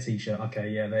 a Dare t-shirt, okay,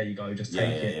 yeah, there you go, just take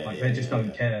it. They just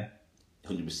don't care.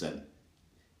 100%.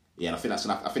 Yeah, and I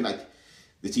think like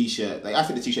the t-shirt, like I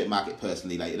think the t-shirt market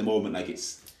personally, like at the moment, like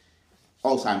it's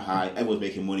all-time high. Everyone's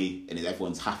making money and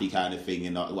everyone's happy kind of thing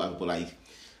and whatever. But like,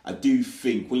 I do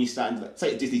think when you start, like,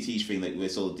 say a Disney t-shirt thing, like we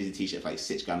sold Disney t-shirt for like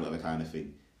 $6,000, whatever kind of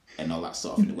thing, and all that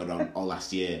sort of thing that went on all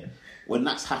last year. When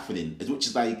that's happening, as much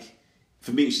as like,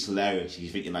 for me it's just hilarious.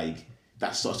 You're thinking like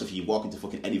that sort of stuff. You walk into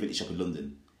fucking any vintage shop in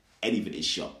London, any vintage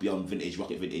shop, Beyond Vintage,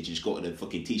 Rocket Vintage, and just go to the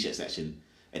fucking t-shirt section,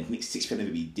 and 6% of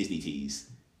it be Disney tees.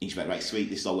 And you're like, right, sweet,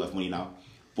 this is all worth money now.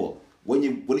 But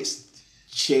when it's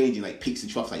changing like peaks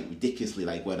and troughs like ridiculously,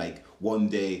 like where like one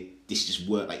day this just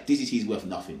worth like Disney tees worth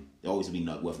nothing. They always have been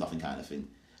worth nothing kind of thing.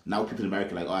 Now people in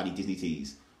America are like, oh, I need Disney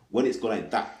tees. When it's gone like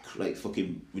that, like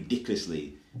fucking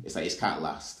ridiculously, it's like it can't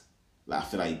last. Like I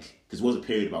feel like because there was a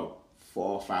period about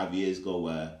 4 or 5 years ago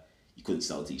where you couldn't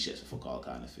sell t-shirts for fuck all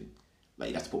kind of thing. Like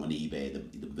you'd have to put them on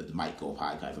eBay. The might go up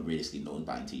high kind of, and realistically no one's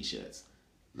buying t-shirts.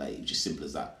 Like it was just simple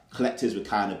as that. Collectors were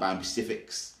kind of buying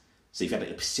Pacifics. So if you had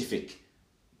like a Pacific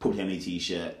Public Enemy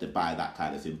t-shirt to buy that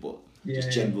kind of thing, but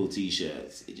general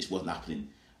t-shirts, it just wasn't happening.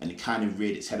 And it kind of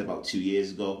reared its head about 2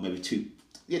 years ago, maybe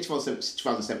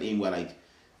 2017, where like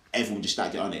everyone just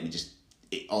started getting on it and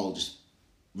it all just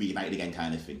reunited again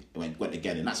kind of thing. It went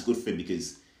again, and that's a good thing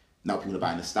because now people are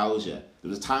buying nostalgia. There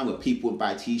was a time where people would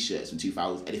buy t-shirts from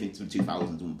 2000, anything from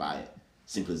 2000, wouldn't buy it.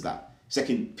 Simple as that.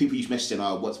 Second, people used to message saying,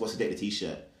 oh, what's the date of the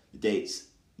t-shirt? The date's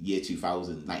year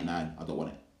 2000, 99, I don't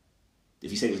want it. If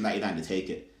you say it was 99, they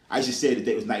take it. I just say the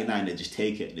date was 99, they just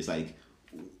take it. And it's like,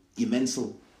 you're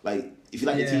mental. Like, if you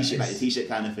like the t-shirt, like the t-shirt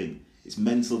kind of thing, it's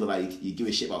mental that like you give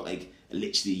a shit about like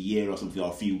literally a year or something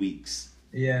or a few weeks.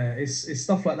 Yeah, it's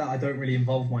stuff like that I don't really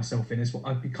involve myself in.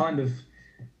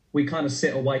 We kind of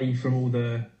sit away from all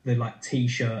the like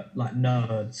t-shirt like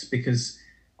nerds because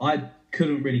I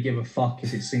couldn't really give a fuck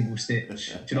if it's single stitch.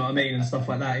 Do you know what I mean? And stuff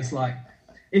like that. It's like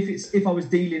if I was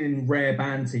dealing in rare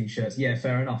band t-shirts, yeah,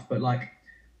 fair enough. But like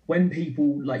when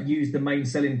people like use the main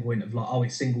selling point of like, oh,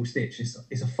 it's single stitch,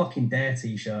 it's a fucking Dare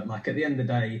t-shirt. Like at the end of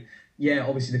the day, yeah,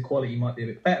 obviously the quality might be a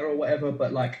bit better or whatever,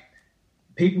 but like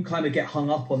people kind of get hung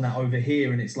up on that over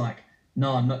here, and it's like,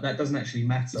 no, that doesn't actually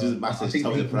matter. It doesn't matter. I think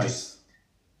tell me the price.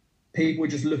 People are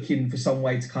just looking for some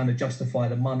way to kind of justify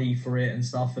the money for it and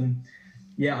stuff. And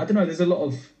yeah, I don't know. There's a lot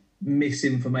of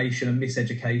misinformation and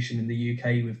miseducation in the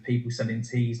UK with people selling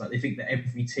tees. Like they think that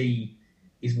every tee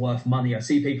is worth money. I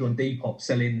see people on Depop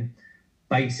selling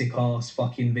basic ass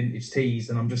fucking vintage tees,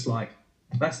 and I'm just like,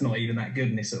 that's not even that good.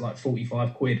 And it's at like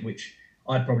 45 quid, which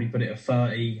I'd probably put it at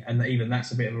 30, and even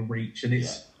that's a bit of a reach. And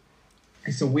it's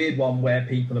a weird one where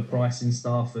people are pricing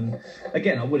stuff. And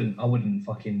again, I wouldn't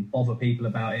fucking bother people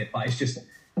about it, but it's just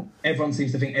everyone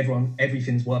seems to think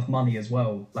everything's worth money as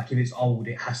well. Like if it's old,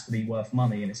 it has to be worth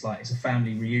money, and it's like it's a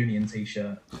family reunion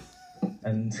t-shirt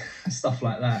and stuff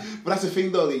like that. But that's the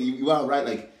thing though, that you are right,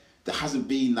 like there hasn't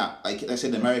been that, like I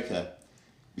said in America,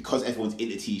 because everyone's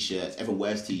into t-shirts, everyone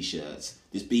wears t-shirts,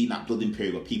 there's been that blooding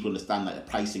period where people understand like the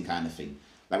pricing kind of thing.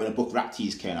 Like when the book Rap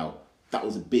Tees came out, that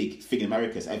was a big thing in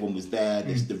America, so everyone was there,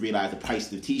 they realised the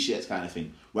price of the t-shirts kind of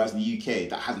thing. Whereas in the UK,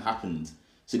 that hasn't happened.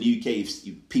 So in the UK,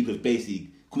 people have basically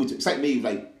come into, it's like me,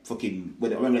 like fucking,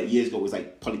 when I remember like years ago, it was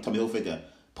like Tommy Hilfiger,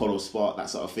 Polo Sport, that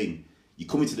sort of thing. You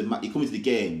come into the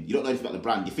game, you don't know anything about the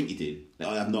brand, you think you do. Like,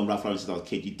 I've known Ralph Lauren since I was a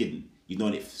kid, you didn't. you've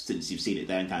known it since you've seen it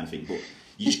then kind of thing. But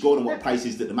you just go on what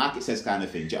prices that the market says kind of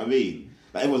thing. Do you know what I mean?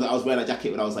 Like everyone's like, I was wearing that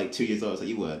jacket when I was like 2 years old. I was like,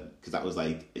 you weren't, because that was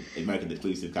like American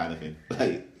exclusive kind of thing.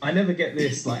 Like, I never get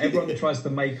this. Like everyone tries to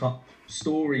make up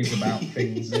stories about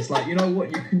things. It's like, you know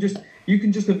what? You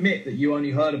can just admit that you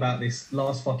only heard about this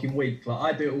last fucking week. Like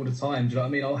I do it all the time. Do you know what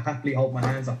I mean? I'll happily hold my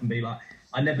hands up and be like,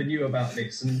 I never knew about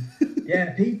this. And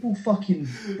yeah, people fucking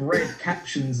read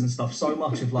captions and stuff so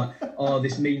much of like, oh,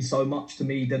 this means so much to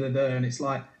me, da da da. And it's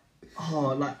like,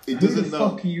 oh, like who the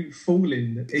fuck are you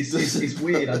fooling? It's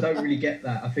weird. I don't really get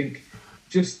that. I think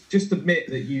just admit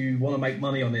that you want to make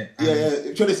money on it. Yeah.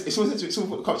 It's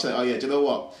someone put like, oh yeah, do you know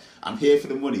what? I'm here for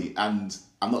the money and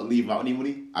I'm not leaving out any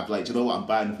money. I'm like, do you know what? I'm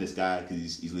buying for this guy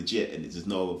because he's legit and there's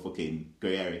no fucking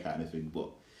grey area kind of thing. But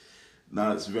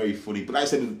no, it's very funny. But like I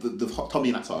said, the Tommy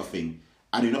and that sort of thing,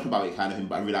 I knew nothing about it kind of thing,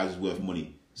 but I realised it was worth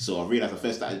money. So I realised I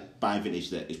first started buying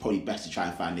vintage that it's probably best to try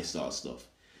and find this sort of stuff.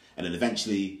 And then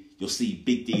eventually you'll see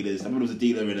big dealers. I remember there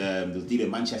was a dealer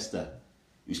in Manchester.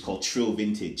 He was called Trill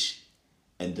Vintage,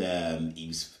 and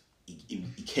he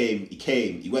came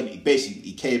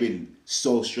in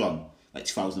so strong, like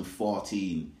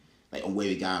 2014, like on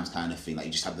Wavy Garms kind of thing. Like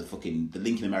he just had the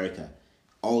link in America,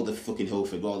 all the fucking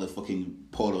Hilfiger, all the fucking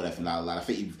polo and everything like that. I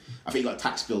think he got a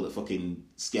tax bill that fucking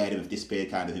scared him of disappeared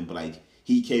kind of thing. But like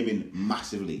he came in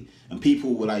massively, and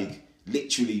people were like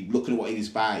literally looking at what he was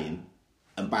buying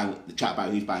and buying, trying to buy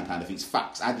who he's buying kind of thing. It's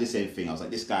facts. I did the same thing. I was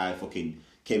like, this guy fucking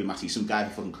came in massive. Some guy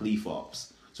from fucking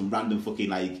Cleethorpes, some random fucking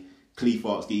like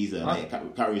Cleethorpes geezer, like I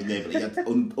can't remember his name, but he had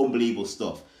unbelievable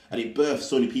stuff. And it birthed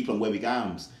so many people on Wavy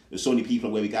Garms. There's so many people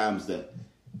on Wavy Garms that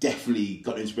definitely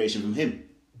got inspiration from him.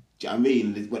 Do you know what I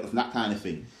mean? It went from that kind of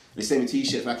thing. And the same with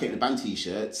t-shirts. When I came to band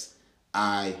t-shirts,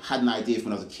 I had an idea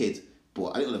from when I was a kid,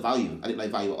 but I didn't know the value. I didn't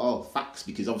like value at all. Facts,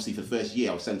 because obviously for the first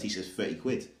year I was selling t-shirts for 30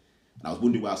 quid. And I was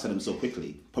wondering why I was selling them so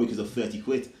quickly. Probably because of 30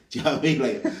 quid. Do you know what I mean?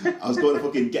 Like, I was going to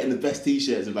fucking getting the best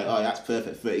t-shirts and like, oh, that's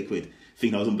perfect, 30 quid.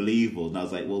 Thinking I was unbelievable. And I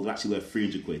was like, well, they're actually worth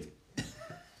 300 quid.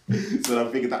 So I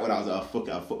figured that when I was like, oh, fuck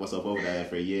it, I'll fuck myself over there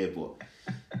for a year. But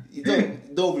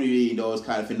nobody really knows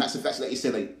kind of thing. That's like you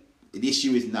said, like, the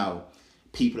issue is now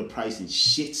people are pricing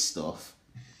shit stuff,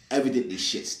 evidently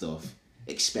shit stuff,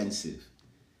 expensive.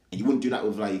 And you wouldn't do that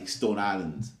with like Stone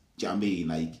Island. Do you know what I mean?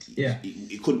 Like, yeah.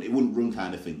 it wouldn't run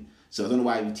kind of thing. So I don't know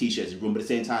why t-shirts run, but at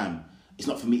the same time, it's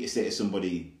not for me to say to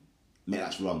somebody, mate,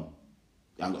 that's wrong.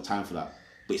 I haven't got time for that.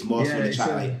 But it's more for me to try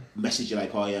to like message you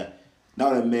like, oh yeah,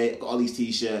 now then mate, I've got all these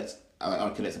t-shirts, I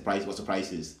collect the price, what's the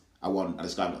prices? I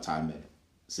just haven't got time, mate.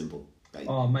 Simple. Like,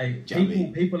 oh mate,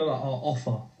 people are like,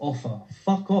 oh, offer.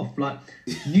 Fuck off. Like,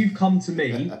 you've come to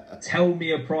me, tell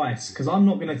me a price, because I'm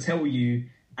not going to tell you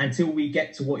until we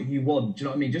get to what you want. Do you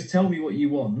know what I mean? Just tell me what you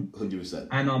want. 100%.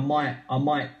 And I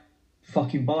might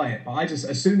fucking buy it. But I just,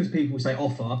 as soon as people say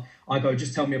offer, I go,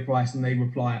 just tell me a price, and they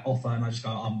reply offer, and I just go,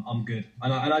 I'm good.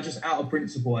 And I just, out of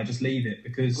principle, I just leave it,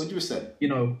 because 100%. You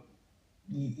know,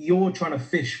 you're trying to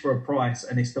fish for a price,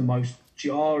 and it's the most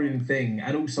jarring thing.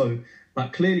 And also,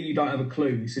 like, clearly you don't have a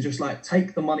clue. So just like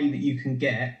take the money that you can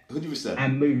get 100%.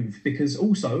 and move. Because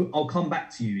also, I'll come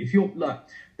back to you. If you're like,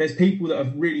 there's people that are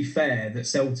really fair that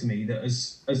sell to me that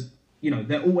as you know,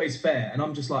 they're always fair. And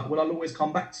I'm just like, well, I'll always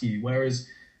come back to you. Whereas,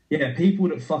 yeah, people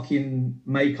that fucking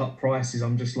make up prices,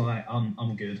 I'm just like,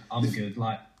 I'm good. I'm good.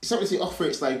 Like, it's not really offer,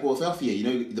 it's like, well, if I offer you, you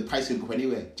know, the price can go up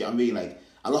anywhere. Do you know what I mean? Like,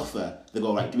 I'll offer, they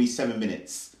go, right, give me 7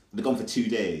 minutes. They're gone for 2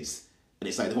 days. And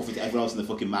it's like, they're offering to everyone else in the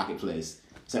fucking marketplace.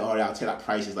 So, all right, I'll take that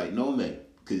price. It's like, no, mate,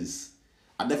 because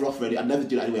I'd never offer any, I'd never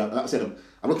do that anyway. Like I said,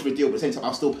 I'm looking for a deal, but at the same time,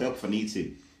 I'll still pay up if I need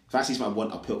to. If I see something I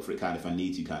want, I'll pay up for it kind of if I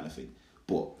need to kind of thing.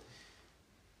 But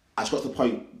I just got to the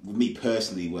point with me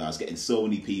personally where I was getting so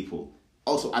many people,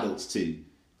 also adults too.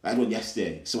 I had one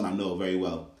yesterday, someone I know very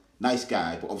well. Nice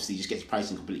guy, but obviously just gets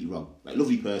pricing completely wrong. Like,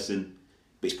 lovely person,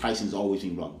 but his pricing's always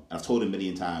been wrong. And I've told him a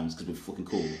million times because we're fucking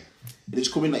cool. And they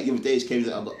just come in like the other day, he came in,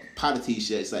 like, I've got a pad of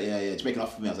t-shirts, like, yeah, just make an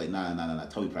offer for me. I was like, nah,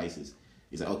 tell me prices.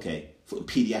 He's like, okay. Fucking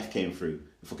PDF came through,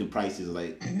 the fucking prices. I was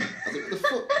like, what the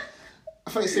fuck? I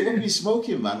thought, what are you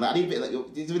smoking, man? Like, I need a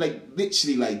bit, like,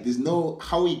 literally, like, there's no,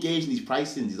 how are you gauging these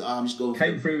pricings? He's like, oh, I'm just going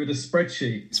came through with a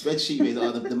spreadsheet. Mate.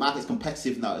 Oh, the market's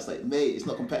competitive now. It's like, mate, it's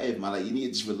not competitive, man. Like, you need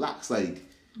to just relax. Like,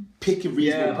 pick a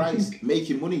reasonable price,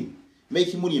 making money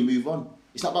and move on.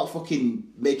 It's not about fucking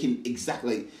making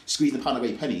exactly, like, squeezing the pound out of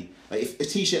a penny. Like, if a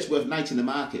t-shirt's worth 90 in the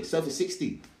market, sell for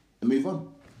 60 and move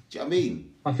on. Do you know what I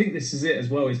mean? I think this is it as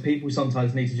well, is people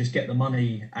sometimes need to just get the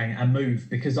money and move,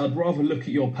 because I'd rather look at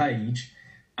your page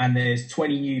and there's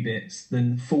 20 new bits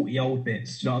than 40 old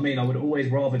bits. Do you know what I mean? I would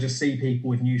always rather just see people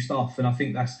with new stuff, and I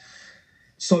think that's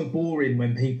so boring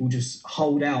when people just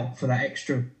hold out for that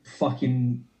extra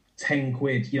fucking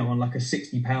 £10, on like a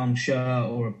 £60 shirt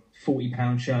or a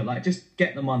 £40 shirt. Like, just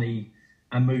get the money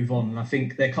and move on. And I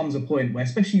think there comes a point where,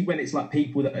 especially when it's like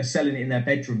people that are selling it in their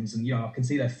bedrooms, and I can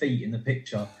see their feet in the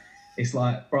picture. It's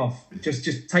like, bruv,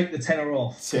 just take the tenner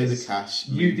off. Take the cash.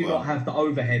 You do not have the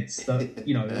overheads that,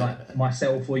 like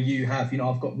myself or you have.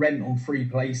 I've got rent on 3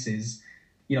 places,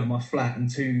 my flat, and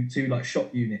two like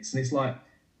shop units. And it's like,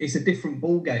 it's a different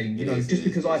ball game. Just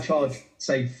because I charge,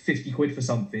 say, £50 for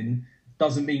something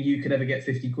doesn't mean you could ever get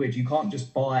 £50. You can't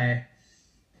just buy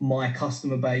my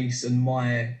customer base and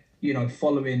my,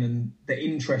 following and the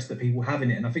interest that people have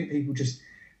in it. And I think people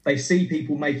they see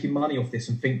people making money off this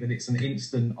and think that it's an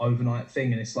instant overnight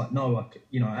thing. And it's like, no,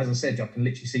 as I said, I can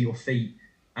literally see your feet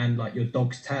and like your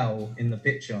dog's tail in the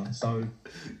picture. So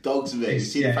dogs, mate. You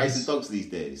see the price of dogs these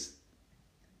days?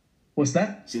 What's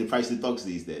that? See the price of dogs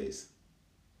these days?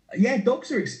 Yeah,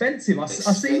 dogs are expensive. I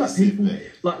see like people,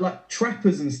 like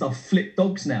trappers and stuff flip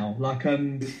dogs now. Like,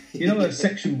 those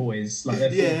section boys, like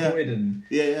they're employed and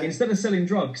instead of selling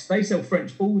drugs, they sell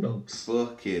French bulldogs.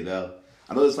 Fucking hell.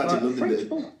 I know there's lads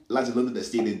in London that are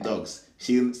stealing dogs,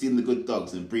 stealing the good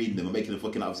dogs and breeding them and making them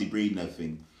fucking obviously breeding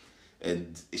everything.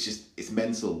 And it's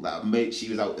mental. Like, mate, she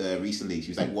was out recently. She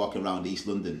was like walking around East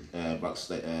London, about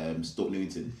Stoke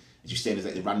Newington, and she was saying there's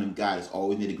like the random guy that's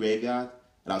always near the graveyard.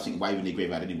 And I was thinking, why are you in the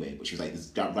graveyard anyway? But she was like,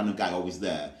 there's a random guy always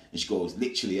there. And she goes,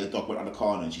 literally, her dog went around the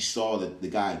corner and she saw the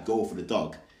guy go for the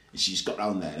dog. And she just got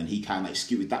down there and he kind of like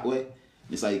scooted that way.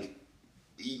 And it's like,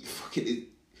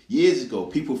 years ago,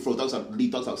 people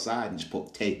leave dogs outside and just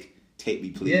put, take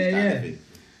me please, kind of thing.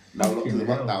 Now look to the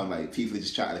lockdown, like, people are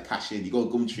just trying to cash in. You go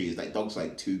to Gumtree, it's like dogs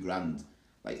like $2,000,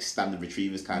 like standard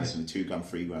retrievers kind of thing, $2,000,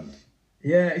 $3,000.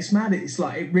 Yeah, it's mad. It's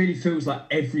like, it really feels like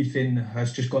everything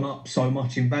has just gone up so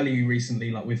much in value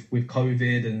recently, like with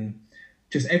COVID, and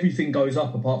just everything goes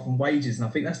up apart from wages. And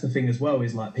I think that's the thing as well,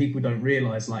 is like people don't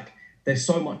realise, like, there's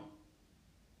so much.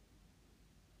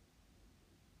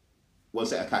 One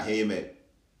second, I can't hear you, mate.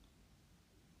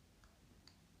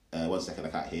 1 second, I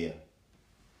can't hear.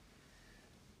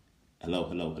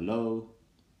 Hello.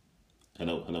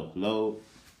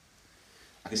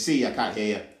 I can see you, I can't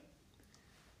hear you.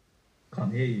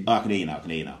 Can't hear you. Oh, I can hear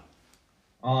you now.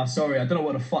 Oh, sorry, I don't know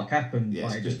what the fuck happened,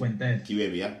 but it just went dead. Can you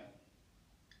hear me, yeah?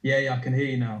 Yeah, I can hear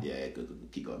you now. Yeah, good.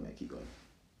 Keep going, mate, keep going.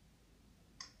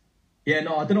 Yeah,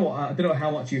 no, I don't know how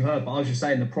much you heard, but I was just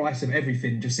saying the price of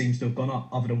everything just seems to have gone up,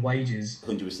 other than wages.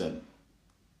 100%.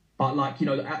 But like,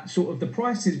 sort of the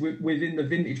prices within the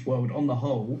vintage world on the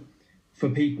whole, for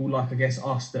people like, I guess,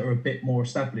 us that are a bit more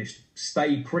established,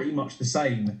 stay pretty much the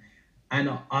same. And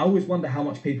I always wonder how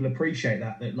much people appreciate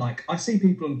that like, I see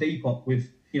people on Depop with,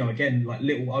 again, like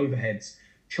little overheads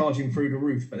charging through the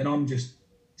roof, but then I'm just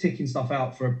ticking stuff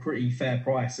out for a pretty fair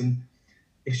price. And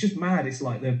it's just mad. It's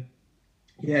like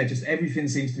just everything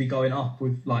seems to be going up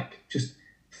with like just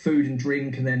food and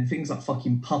drink, and then things like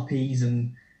fucking puppies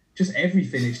and just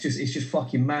everything. It's just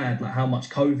fucking mad, like how much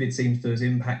COVID seems to have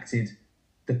impacted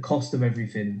the cost of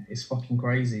everything. It's fucking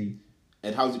crazy.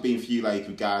 And how's it been for you, like,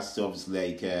 regards to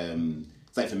obviously, like,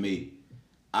 it's like for me,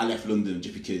 I left London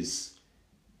just because,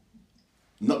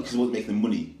 not because I wasn't making the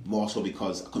money, more so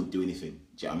because I couldn't do anything.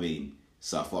 Do you know what I mean?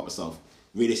 So I thought to myself,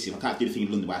 realistically, if I can't do anything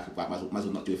in London, I might as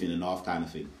well not do anything in the north, kind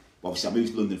of thing. But obviously, I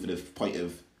moved to London for the point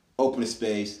of open a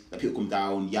space, let people come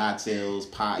down, yard sales,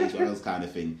 parties, whatever else kind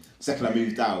of thing. The second I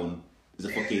moved down,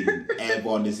 there's a fucking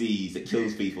airborne disease that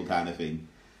kills people, kind of thing.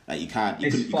 Like, you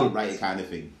couldn't write it, kind of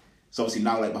thing. So obviously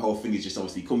now, like, my whole thing is just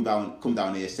obviously come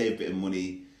down here, save a bit of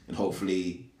money, and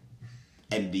hopefully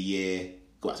end the year,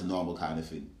 go back to normal, kind of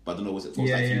thing. But I don't know, what it was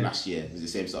like for you last year? Was it the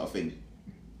same sort of thing?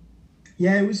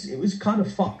 Yeah, it was kind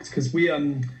of fucked, because we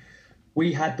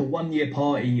had the 1 year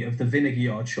party of the Vinegar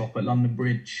Yard shop at London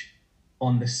Bridge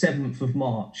on the 7th of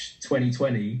March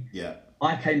 2020. Yeah.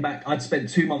 I came back, I'd spent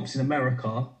 2 months in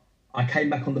America. I came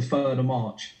back on the 3rd of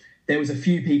March. There was a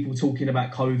few people talking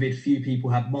about COVID. Few people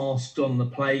had masks on the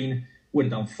plane. Would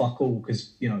have done fuck all,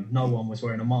 because no one was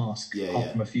wearing a mask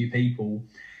apart from a few people.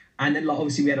 And then, like,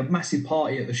 obviously we had a massive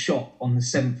party at the shop on the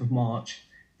 7th of March.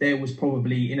 There was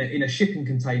probably in a shipping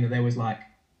container, there was like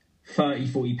 30,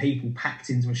 40 people packed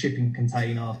into a shipping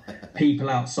container. People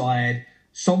outside.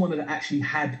 Someone had actually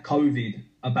had COVID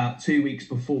about 2 weeks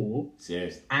before.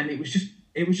 Serious. And it was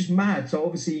just mad. So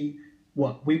obviously,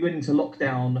 we went into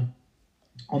lockdown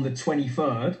on the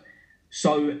 23rd,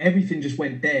 so everything just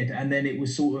went dead, and then it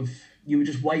was sort of, you were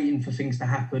just waiting for things to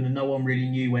happen, and no one really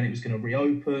knew when it was going to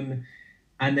reopen.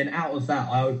 And then out of that,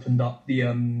 I opened up the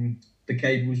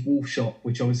Gabriel's Wolf shop,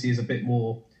 which obviously is a bit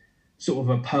more sort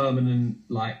of a permanent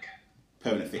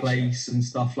place and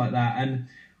stuff like that. And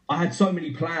I had so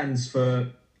many plans for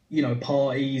you know,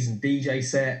 parties and DJ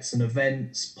sets and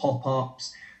events,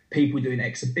 pop-ups, people doing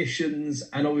exhibitions.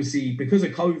 And obviously because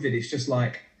of COVID, it's just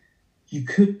like, you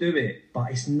could do it,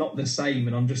 but it's not the same.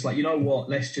 And I'm just like, you know what,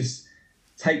 let's just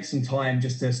take some time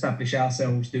just to establish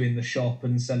ourselves doing the shop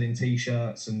and selling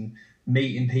t-shirts and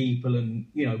meeting people and,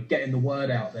 you know, getting the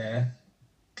word out there.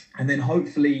 And then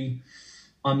hopefully,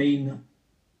 I mean,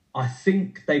 I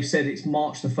think they've said it's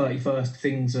March the 31st,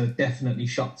 things are definitely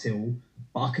shut till,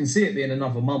 but I can see it being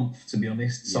another month, to be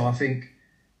honest. So I think,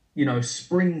 you know,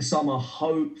 spring, summer,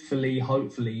 hopefully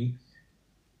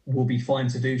will be fine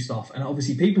to do stuff. And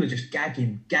obviously people are just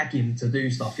gagging to do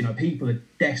stuff. You know, people are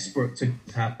desperate to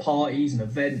have parties and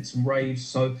events and raves.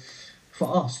 So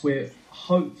for us, we're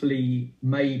hopefully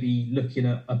maybe looking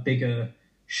at a bigger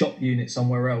shop unit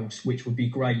somewhere else, which would be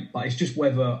great. But it's just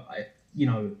whether, you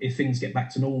know, if things get back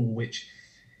to normal, which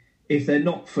if they're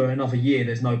not for another year,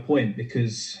 there's no point,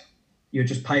 because you're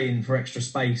just paying for extra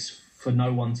space for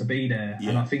no one to be there.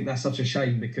 And I think that's such a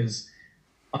shame, because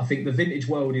I think the vintage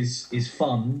world is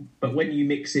fun, but when you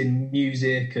mix in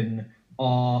music and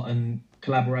art and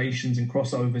collaborations and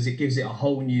crossovers, it gives it a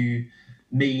whole new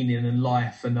meaning and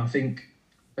life. And I think,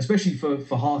 especially for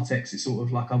HARTEX, it's sort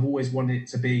of like I've always wanted it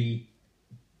to be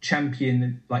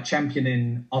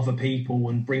championing other people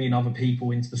and bringing other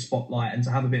people into the spotlight, and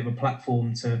to have a bit of a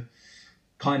platform to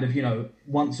kind of, you know,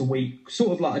 once a week,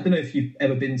 sort of like, I don't know if you've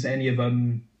ever been to any of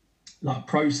like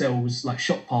Pro Cells, like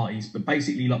shop parties, but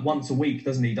basically like once a week,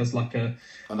 doesn't he? Does like a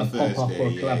pop-up or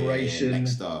a collaboration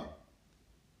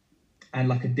and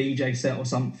like a DJ set or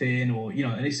something, or, you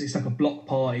know, and it's like a block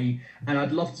party. And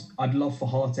I'd love for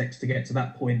HARTEX to get to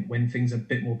that point when things are a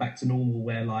bit more back to normal,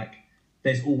 where like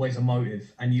there's always a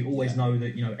motive, and you always know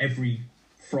that, you know, every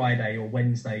Friday or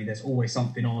Wednesday there's always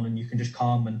something on, and you can just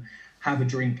come and have a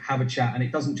drink, have a chat, and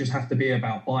it doesn't just have to be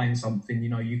about buying something. You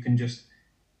know, you can just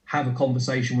have a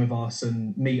conversation with us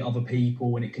and meet other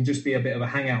people, and it can just be a bit of a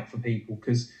hangout for people.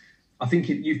 Because I think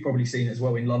you've probably seen it as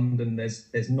well in London,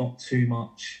 there's not too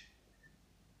much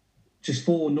just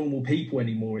for normal people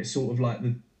anymore. It's sort of like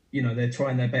they're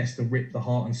trying their best to rip the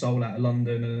heart and soul out of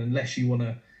London, and unless you want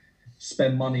to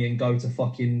spend money and go to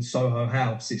fucking Soho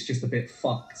House, it's just a bit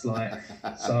fucked. Like,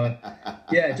 so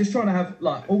yeah, just trying to have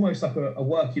like almost like a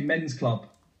working men's club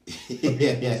for people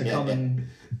to come and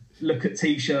look at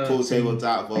t-shirts. Pool table,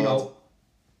 dartboard. You know,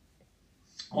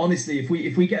 honestly, if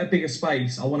we get a bigger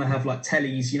space, I want to have like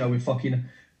tellies, you know, with fucking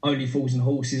Only Fools and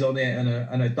Horses on it, and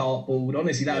a dartboard.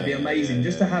 Honestly, that would be amazing,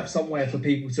 just to have somewhere for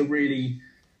people to really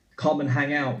come and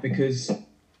hang out. Because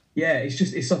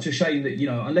it's such a shame that, you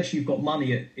know, unless you've got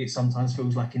money, it sometimes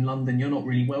feels like in London you're not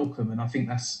really welcome. And I think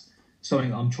that's something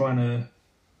that I'm trying to,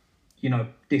 you know,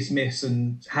 dismiss,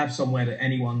 and have somewhere that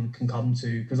anyone can come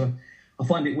to. Because I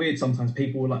find it weird sometimes,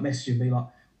 people will like message me like,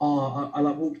 oh, I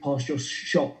like walked past your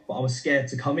shop, but I was scared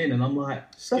to come in. And I'm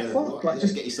like, the fuck? Like,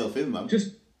 just get yourself in, man.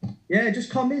 Just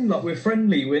come in. Like, we're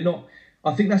friendly. We're not.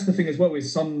 I think that's the thing as well with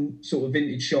some sort of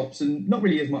vintage shops, and not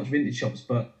really as much vintage shops,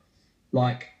 but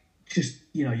like, just,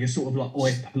 you know, you're sort of like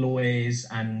Oi Ploys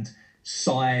and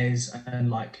Size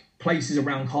and like places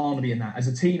around Carnaby and that. As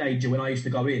a teenager, when I used to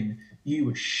go in, you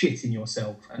were shitting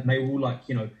yourself, and they were all like,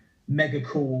 you know, mega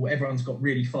cool. Everyone's got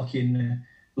really fucking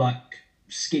like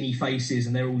skinny faces,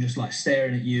 and they're all just like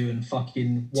staring at you and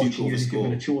fucking watching you as if you're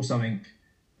going to chore something.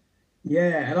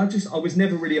 Yeah, and I was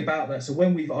never really about that. So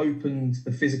when we've opened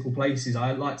the physical places,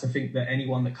 I like to think that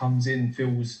anyone that comes in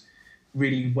feels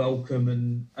really welcome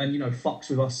and you know, fucks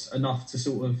with us enough to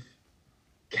sort of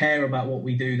care about what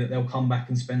we do, that they'll come back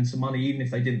and spend some money, even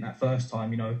if they didn't that first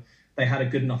time. You know, they had a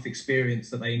good enough experience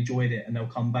that they enjoyed it, and they'll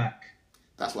come back.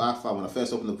 That's what I found when I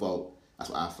first opened the vault. That's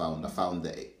what I found. I found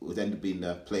that it would end up being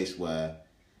a place where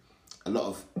a lot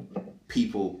of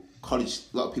people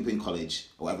in college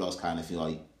or whatever else kind of thing,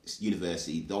 like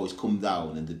university, they always come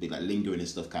down and they'd be like lingering and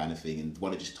stuff kind of thing, and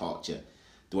want to just talk to you.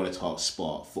 They want to talk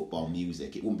sport, football,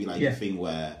 music. It wouldn't be like a thing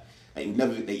where like, it would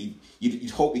never. You'd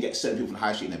hope you get certain people from the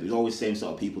high street, and it was always the same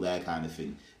sort of people there, kind of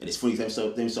thing. And it's funny, same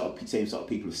sort of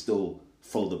people have still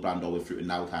followed the brand all the way through and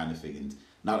now, kind of thing. And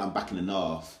now that I'm back in the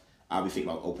north, I'll be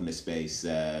thinking about opening a space.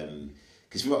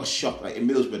 Because we've got a shop, like in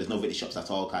Middlesbrough, there's no vintage shops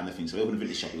at all, kind of thing. So we open a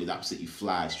vintage shop, it would absolutely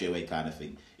fly straight away, kind of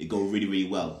thing. It'd go really, really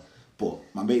well. But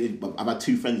I've had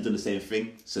two friends done the same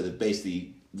thing. So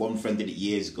basically, one friend did it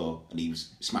years ago, and he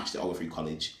smashed it all the way through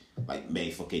college. Like May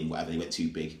fucking whatever, he went too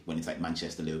big, went into like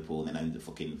Manchester, Liverpool, and then ended up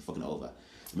fucking over.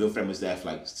 My other friend was there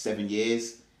for like 7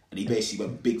 years, and he basically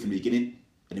went big from the beginning,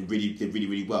 and it did really,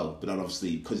 really well. But then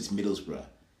obviously, because it's Middlesbrough,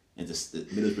 and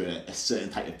Middlesbrough a certain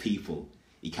type of people,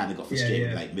 he kind of got frustrated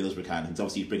with like Middlesbrough kind of. And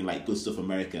obviously, he's bringing like good stuff from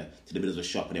America to the Middlesbrough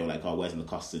shop, and they were like, "Oh, where's the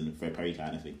cost and Fred Perry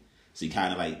kind of thing." So he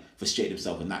kind of like frustrated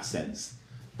himself in that sense.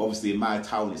 But obviously in my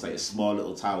town, it's like a small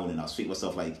little town, and I was thinking to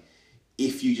myself, like,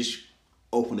 if you just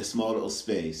open a small little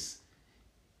space,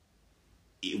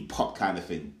 it would pop kind of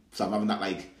thing. So I'm having that,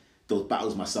 like, those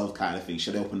battles myself kind of thing.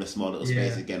 Should I open a small little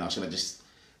space again, or should I just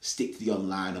stick to the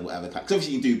online or whatever? Because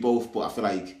obviously you can do both, but I feel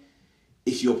like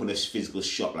if you open a physical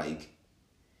shop, like,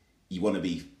 you want to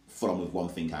be full on with one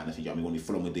thing kind of thing. You know what I mean? You want to be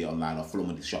full on with the online or full on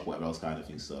with the shop, whatever else kind of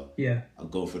thing. So yeah, I'm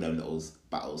going through them little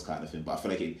battles kind of thing. But I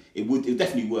feel like it would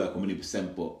definitely work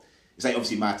 100%. But it's like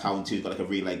obviously my town too has got like a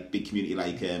really like big community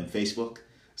like Facebook.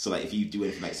 So like if you do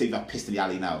anything like say if I pissed in the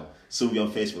alley now, somebody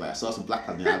on Facebook like I saw some black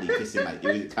lad in the alley pissing, like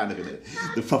it was kind of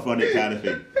the proper on it kind of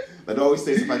thing. But I always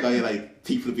say stuff like like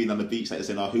people have been on the beach, like they're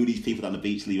saying, oh, who are these people on the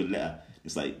beach leaving litter?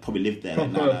 It's like probably lived there.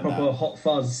 Proper, like, proper hot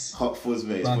fuzz. Hot fuzz,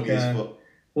 mate. It's like, funny as fuck.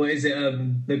 What is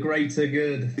it? The greater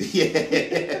good.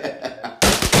 Yeah.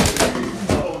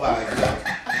 Oh my god.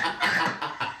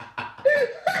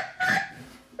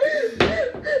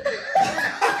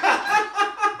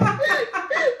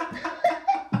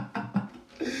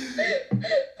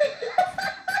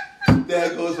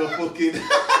 There goes my fucking.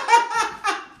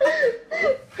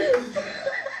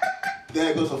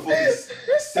 There goes my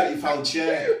fucking £70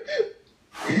 chair.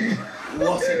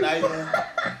 What a nightmare.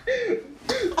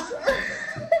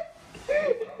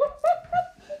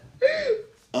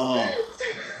 Oh,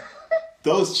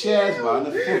 those chairs, man,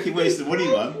 are fucking waste of money,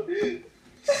 man.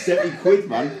 70 quid,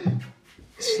 man.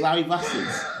 Slimy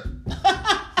bastards.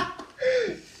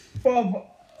 Bob,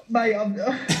 mate, I'm.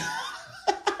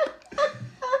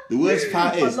 The worst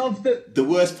part is. I love that. The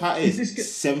worst part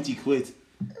is 70 quid.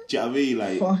 Do you know what I mean?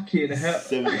 Like, fucking hell.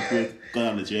 70 quid. Gone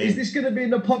on the drain. Is this going to be in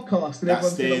the podcast? And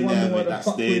That's staying there, mate.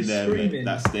 That's staying there, mate.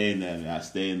 That's staying there, mate. That's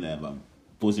staying there, man.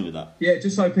 Buzzing with that. Yeah,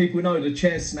 just so people know, the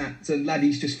chair snapped and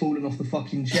Laddie's just fallen off the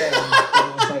fucking chair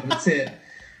and over the tit.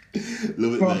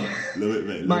 Love it, mate. Love it,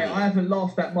 mate. Mate, I haven't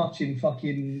laughed that much in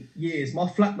fucking years. My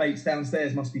flatmates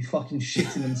downstairs must be fucking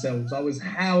shitting themselves. I was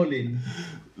howling.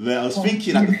 Mate, I was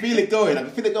thinking, I could feel it going. I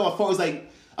thought it was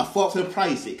like, I thought for the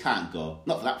price, it can't go.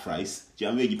 Not for that price. Do you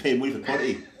know what I mean? You pay money for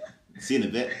quality. See in a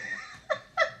bit.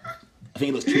 I think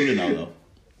it looks cooler now, though.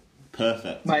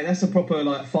 Perfect. Mate, that's a proper,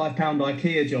 like, £5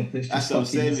 IKEA job that's just what I'm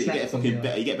saying. You get a fucking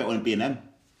better. You get better on B&M.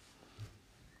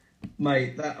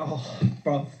 Mate,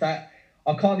 bruv,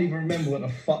 I can't even remember what the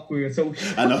fuck we were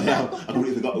talking about. I know, yeah. I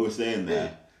completely forgot what we were saying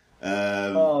there.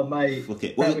 Oh, mate. Fuck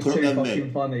it. That was too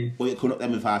fucking funny. What are you coming up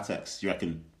then with HARTEX, do you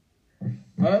reckon?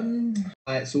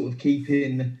 Like, sort of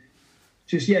keeping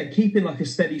like a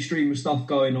steady stream of stuff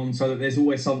going on so that there's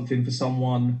always something for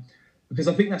someone. Because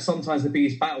I think that's sometimes the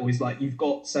biggest battle is like you've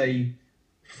got, say,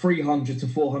 300 to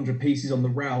 400 pieces on the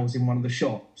rails in one of the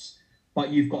shops, but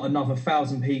you've got another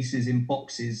 1,000 pieces in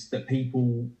boxes that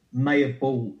people may have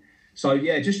bought. So,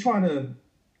 yeah, just trying to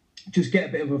just get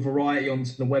a bit of a variety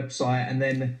onto the website, and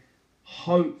then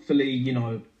hopefully, you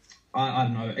know, I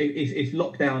don't know, if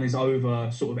lockdown is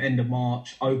over, sort of end of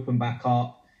March, open back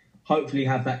up, hopefully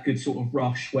have that good sort of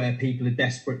rush where people are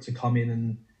desperate to come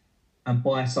in and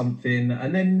buy something.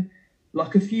 And then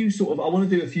like a few sort of, I want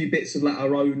to do a few bits of like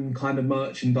our own kind of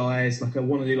merchandise. Like I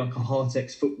want to do like a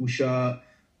HARTEX football shirt.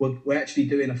 We're actually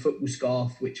doing a football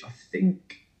scarf, which I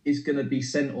think is going to be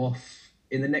sent off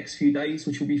in the next few days,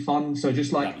 which will be fun. So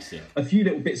just like a few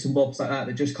little bits and bobs like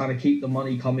that just kind of keep the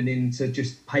money coming in to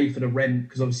just pay for the rent.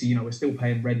 Because obviously, you know, we're still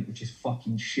paying rent, which is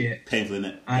fucking shit. Painful, isn't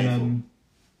it? And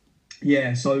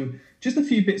yeah, so just a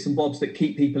few bits and bobs that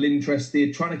keep people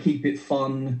interested, trying to keep it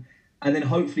fun. And then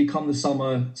hopefully come the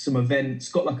summer, some events.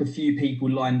 Got like a few people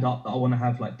lined up that I want to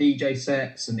have like DJ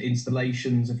sets and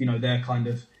installations of, you know, their kind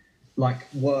of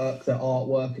like work, their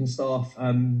artwork and stuff.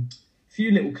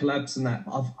 Few little collabs and that.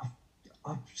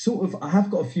 I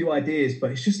have got a few ideas, but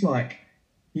it's just like,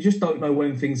 you just don't know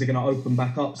when things are going to open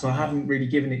back up. So I haven't really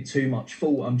given it too much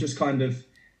thought. I'm just kind of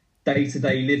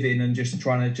day-to-day living and just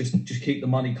trying to just keep the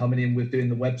money coming in with doing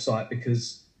the website,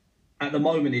 because at the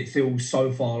moment it feels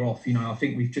so far off. You know, I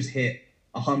think we've just hit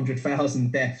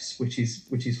 100,000 deaths, which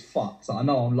is fucked. I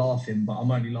know I'm laughing, but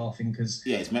I'm only laughing because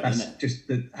that's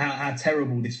just how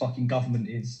terrible this fucking government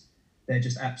is. They're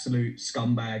just absolute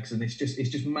scumbags, and it's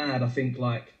just mad. I think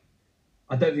like,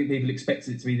 I don't think people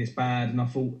expected it to be this bad, and I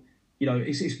thought, you know,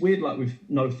 it's weird. Like with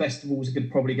no festivals are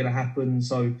probably going to happen,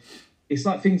 so it's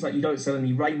like things like you don't sell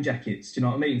any rain jackets. Do you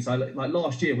know what I mean? So like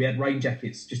last year we had rain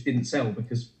jackets, just didn't sell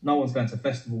because no one's going to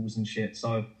festivals and shit.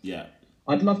 So yeah,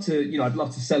 I'd love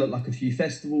to sell at like a few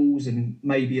festivals, and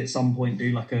maybe at some point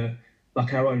do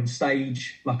like our own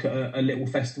stage, like a little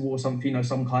festival or something, you know,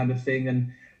 some kind of thing.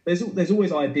 And there's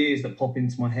always ideas that pop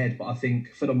into my head, but I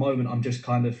think for the moment I'm just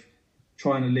kind of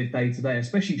trying to live day to day,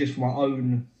 especially just for my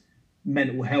own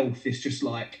mental health, it's just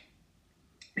like,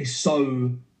 it's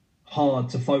so hard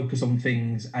to focus on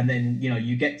things. And then, you know,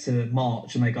 you get to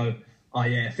March and they go, oh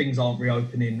yeah, things aren't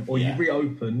reopening, or you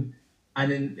reopen.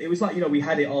 And then it was like, you know, we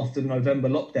had it after the November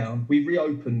lockdown. We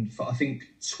reopened for, I think,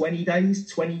 22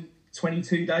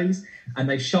 days, and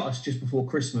they shut us just before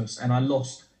Christmas. And I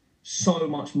lost so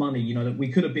much money, you know, that we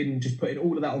could have been just putting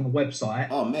all of that on the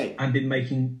website and been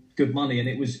making good money. And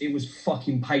it was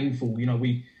fucking painful. You know,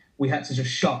 we had to just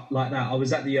shut like that. I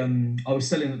was at the, I was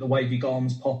selling at the Wavy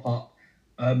Garms pop-up.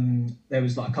 There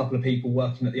was like a couple of people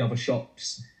working at the other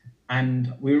shops,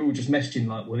 and we were all just messaging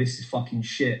like, well, this is fucking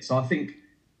shit. So I think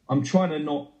I'm trying to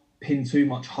not pin too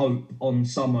much hope on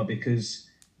summer, because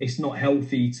it's not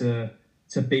healthy to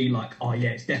be like, oh yeah,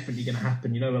 it's definitely going to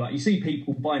happen. You know, like you see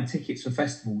people buying tickets for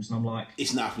festivals, and I'm like,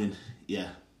 it's not happening. Yeah,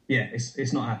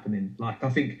 it's not happening. Like, I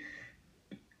think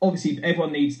obviously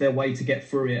everyone needs their way to get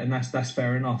through it, and that's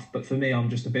fair enough. But for me, I'm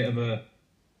just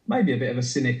maybe a bit of a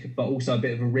cynic, but also a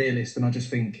bit of a realist. And I just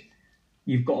think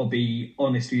you've got to be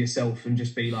honest with yourself and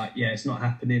just be like, yeah, it's not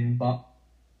happening. But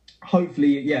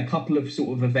hopefully, yeah, a couple of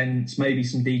sort of events, maybe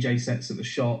some DJ sets at the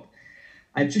shop,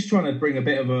 and just trying to bring a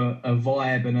bit of a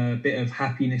vibe and a bit of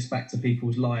happiness back to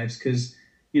people's lives. Because,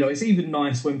 you know, it's even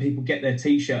nice when people get their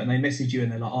T-shirt and they message you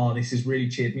and they're like, oh, this has really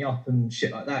cheered me up and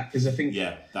shit like that. Because I think,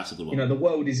 yeah, that's a good one. You know, the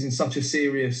world is in such a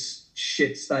serious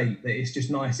shit state that it's just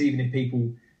nice, even if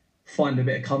people find a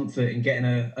bit of comfort in getting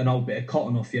an old bit of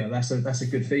cotton off you. That's a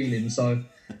good feeling. So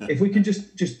if we can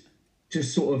just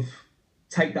sort of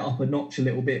take that up a notch a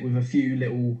little bit with a few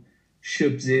little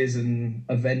shubses and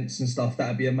events and stuff,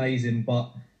 that'd be amazing.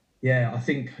 But yeah, I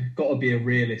think got to be a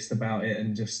realist about it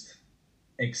and just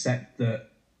accept that.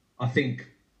 I think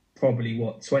probably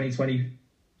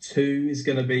 2022 is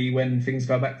going to be when things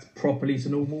go back properly to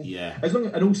normal. Yeah. As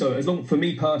long for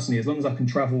me personally, as long as I can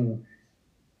travel.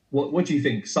 What do you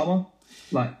think? Summer,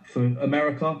 like for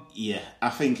America? Yeah, I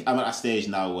think I'm at that stage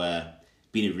now where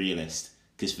being a realist,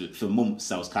 because for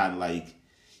months I was kind of like,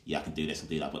 yeah, I can do this and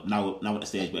do that. But now at the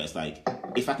stage where it's like,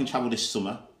 if I can travel this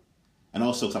summer, and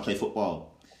also because I play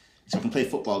football, so I can play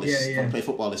football this. If I can play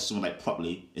football this summer like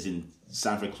properly, as in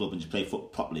sign for a club and just play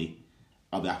foot properly,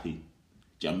 I'll be happy.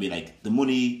 Do you know what I mean? Like the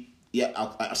money, yeah,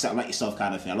 I'm like yourself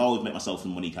kind of thing. I'll always make myself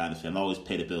some money kind of thing. I'll always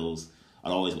pay the bills.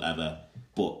 I'll always whatever.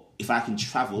 But if I can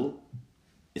travel,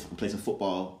 if I can play some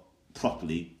football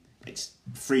properly, it's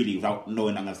freely without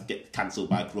knowing I'm going to get cancelled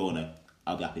by Corona,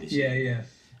 I'll be happy this year. Yeah.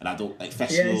 And I don't like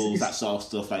festivals, that sort of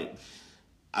stuff. Like,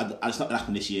 it's not going to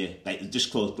happen this year. Like, it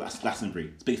just closed Glastonbury.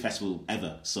 It's the biggest festival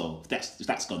ever. So if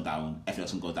that's gone down, everything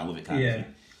else can go down with it. Kind of thing.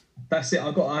 That's it.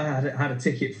 I had a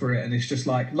ticket for it, and it's just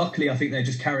like, luckily, I think they're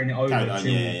just carrying it over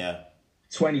till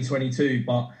 2022.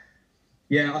 But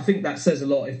yeah, I think that says a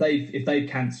lot. If they've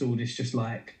cancelled, it's just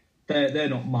like they're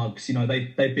not mugs. You know,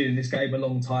 they've been in this game a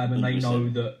long time, and 100%. They know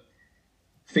that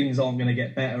things aren't going to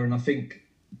get better. And I think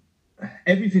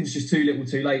everything's just too little,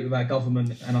 too late with our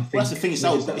government. And I think that's the thing.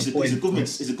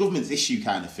 It's a government's issue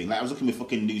kind of thing. Like I was looking with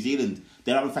fucking New Zealand.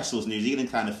 They're having festivals in New Zealand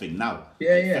kind of thing now.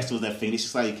 Festivals and everything. It's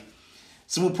just like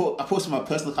I posted my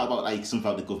personal account about like something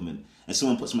about the government, and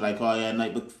someone put something like, oh yeah,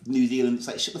 like but New Zealand. It's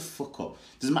like, shut the fuck up.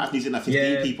 Doesn't matter if New Zealand had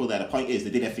 15 people there. The point is they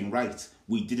did everything right.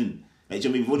 We didn't. Like, do you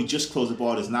know what I mean? We've only just closed the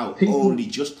borders now. Only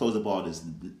just closed the borders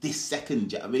this second.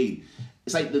 Do you know what I mean?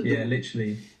 It's like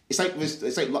literally. It's like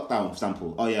lockdown, for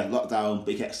example. Oh yeah, lockdown,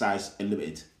 but you can exercise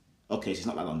unlimited. Okay, so it's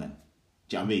not that long then.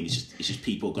 Do you know what I mean? It's just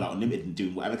people going out unlimited and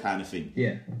doing whatever kind of thing.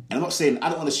 Yeah. And I'm not saying I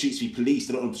don't want the streets to be policed.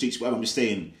 I don't want the streets to be whatever. I'm just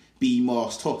saying be more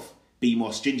tough, be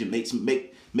more stringent,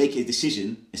 make it a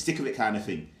decision and stick with it kind of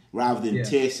thing. Rather than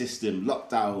tier system,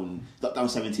 lockdown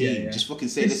 17. Just fucking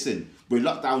say, listen, we're in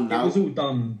lockdown now. It was all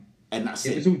done. And that's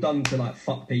it. It was all done to like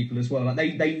fuck people as well. Like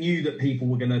they knew that people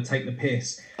were going to take the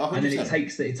piss, 100%. And then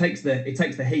it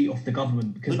takes the heat off the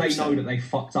government because 100%. They know that they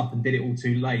fucked up and did it all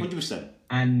too late. 100%.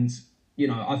 And you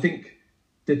know, I think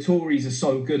the Tories are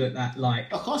so good at that, like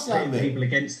putting people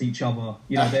against each other.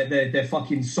 You know, they're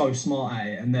fucking so smart at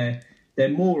it, and they're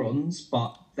morons,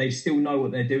 but they still know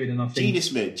what they're doing. And I think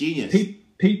genius, mate, genius.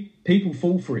 People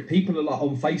fall for it. People are like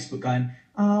on Facebook going,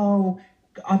 oh,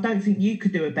 I don't think you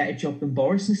could do a better job than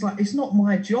Boris. And it's like, it's not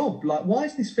my job. Like, why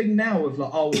is this thing now of like,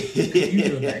 oh, you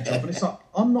do a better job? And it's like,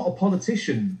 I'm not a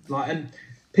politician. Like, and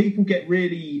people get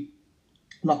really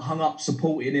like hung up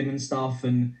supporting him and stuff.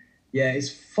 And yeah,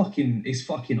 it's fucking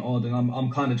odd. And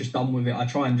I'm kind of just done with it. I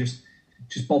try and just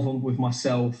bother with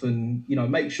myself and, you know,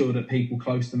 make sure that people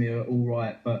close to me are all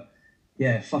right. But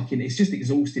yeah, it's just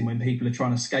exhausting when people are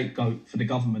trying to scapegoat for the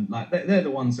government. Like, they're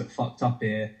the ones that fucked up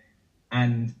here,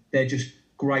 and they're just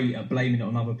great at blaming it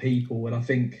on other people. And I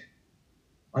think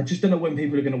I just don't know when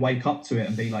people are going to wake up to it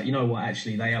and be like, you know what,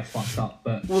 actually they have fucked up.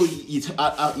 But well,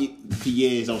 for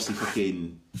years, obviously,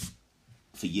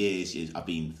 for years, I've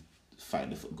been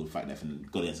fighting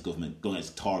going against the government, going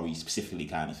against Tories specifically,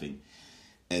 kind of thing.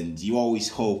 And you always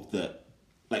hope that,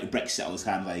 like Brexit, I was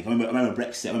kind of like, I remember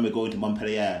Brexit. I remember going to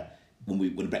Montpellier when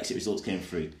the Brexit results came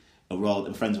through, and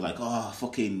my friends were like, "Oh,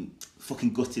 fucking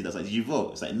gutted." I was like, "Did you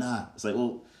vote?" It's like, "Nah." It's like,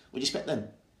 "Well, what do you expect then?"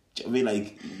 Do you know what I mean?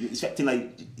 Like, you're expecting,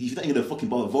 like, if you're not going to fucking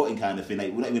bother voting, kind of thing,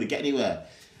 like, we're not going to get anywhere.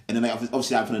 And then, like,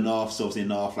 obviously, I'm from the north, so obviously in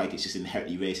the north, like, it's just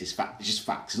inherently racist. It's just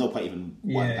facts. There's no point even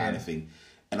one kind of thing.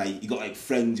 And like, you got like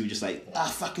friends who are just like,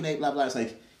 fucking hate, blah blah. It's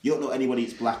like, you don't know anybody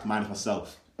that's black, minus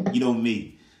myself. You know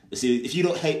me. See, if you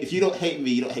don't hate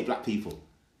me, you don't hate black people.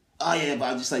 Oh yeah, but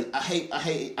I'm just like, I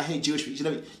hate Jewish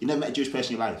people. You never met a Jewish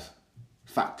person in your life.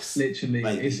 Facts. Literally,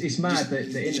 like, it's mad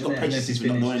that the internet and everything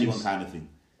not know is anyone kind of thing.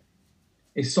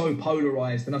 It's so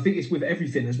polarized, and I think it's with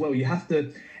everything as well.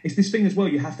 It's this thing as well.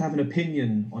 You have to have an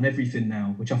opinion on everything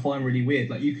now, which I find really weird.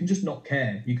 Like, you can just not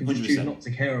care. You can just 100%. Choose not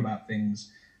to care about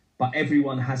things, but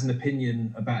everyone has an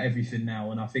opinion about everything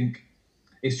now, and I think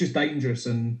it's just dangerous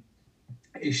and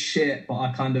it's shit. But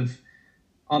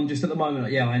I'm just at the moment,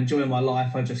 I enjoy my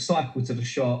life. I just cycle to the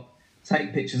shop,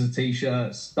 take pictures of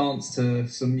t-shirts, dance to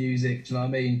some music. Do you know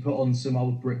what I mean? Put on some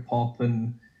old Britpop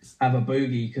and have a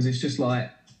boogie, because it's just like,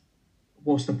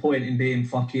 what's the point in being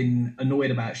fucking annoyed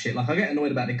about shit? Like, I get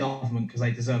annoyed about the government because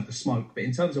they deserve the smoke, but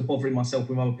in terms of bothering myself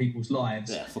with other people's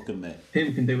lives, fucking mate.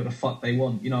 People can do what the fuck they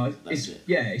want. You know,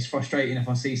 it's frustrating if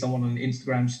I see someone on an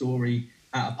Instagram story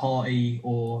at a party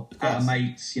or at a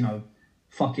mate's, you know,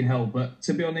 fucking hell. But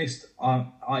to be honest,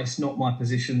 it's not my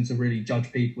position to really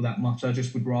judge people that much. I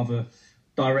just would rather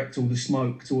direct all the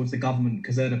smoke towards the government,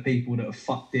 because they're the people that have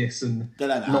fucked this, and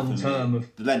long term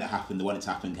they let it happen. They want it to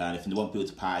happen, kind of, and they want people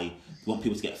to pay. They want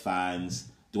people to get fines.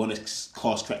 They want to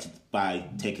course correct it by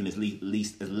taking as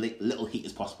little heat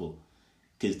as possible,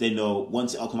 because they know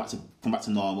once it all come back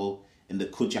to normal and the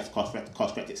country has to course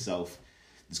correct itself,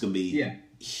 there's going to be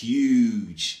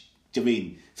huge. Do you know what I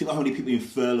mean? Think about how many people have been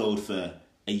furloughed for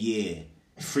a year,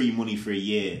 free money for a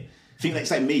year. Think like,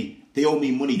 it's like me. They owe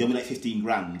me money. They owe me like 15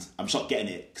 grand. I'm just not getting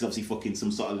it because obviously fucking some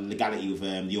sort of legality with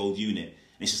the old unit.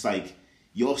 And it's just like,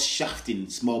 you're shafting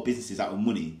small businesses out of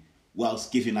money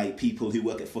whilst giving like people who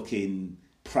work at fucking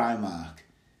Primark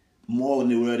more than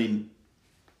they were earning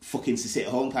fucking to sit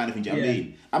at home, kind of thing. Do you know what I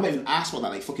mean? I'm not even asked about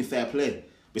that, like, fucking fair play.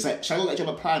 But it's like, shall I go get a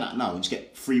job at Primark now and just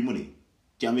get free money?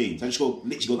 Do you know what I mean? So I just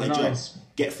literally go get a job,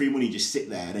 get free money, just sit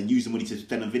there and then use the money to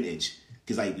spend on vintage.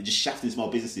 Because like, they're just shafting small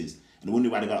businesses and they wonder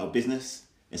why they got out of business.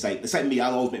 It's like me,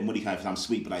 I'll always make money kind of because I'm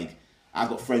sweet, but like, I've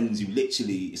got friends who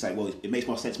literally, it's like, well, it makes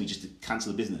more sense to me just to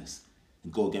cancel the business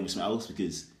and go again with something else,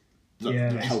 because help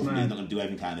me, not going to do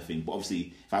everything kind of thing. But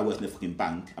obviously, if I worked in a fucking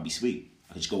bank, I'd be sweet.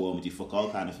 I could just go home and do fuck all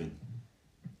kind of thing.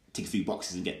 Take a few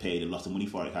boxes and get paid a lot of money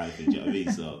for it kind of thing, do you know what I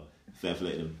mean? So, fair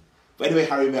play to them. But anyway,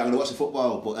 Harry, mate, I'm going to watch the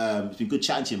football, but it's been good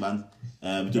chatting to you, man.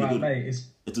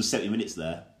 It was 70 minutes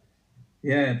there.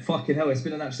 Yeah, fucking hell, it's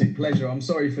been an absolute pleasure. I'm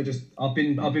sorry for I've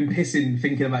been pissing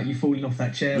thinking about you falling off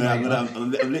that chair, mate.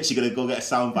 I'm literally going to go get a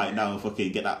soundbite now and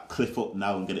fucking get that clip up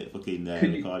now and get it fucking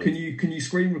recorded. Can you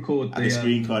screen record? I can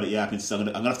screen record it, yeah. I'm going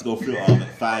to have to go through it all,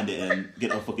 find it and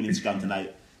get it on fucking Instagram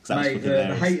tonight. Mate,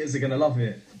 the haters are going to love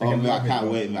it. I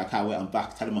can't wait, mate. I can't wait. I'm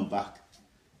back. Tell them I'm back.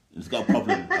 If they've got a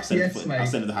problem, I'll send it to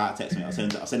the HARTEX, mate. I'll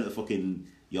send it to the fucking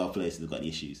your place if they've got any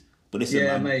issues. But listen,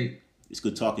 man, mate, it's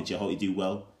good talking to you. I hope you do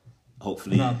well.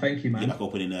 Hopefully, thank you, man. Get back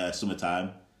open in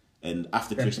summertime, and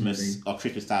after Christmas or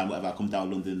Christmas time, whatever. I'll come down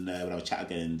to London when I have a chat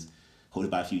again and hopefully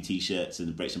buy a few t-shirts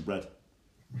and break some bread.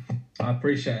 I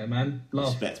appreciate it, man. Love.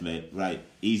 Respect, mate. Right,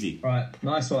 easy. Right,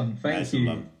 nice one. Thank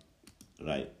you.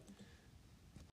 Right.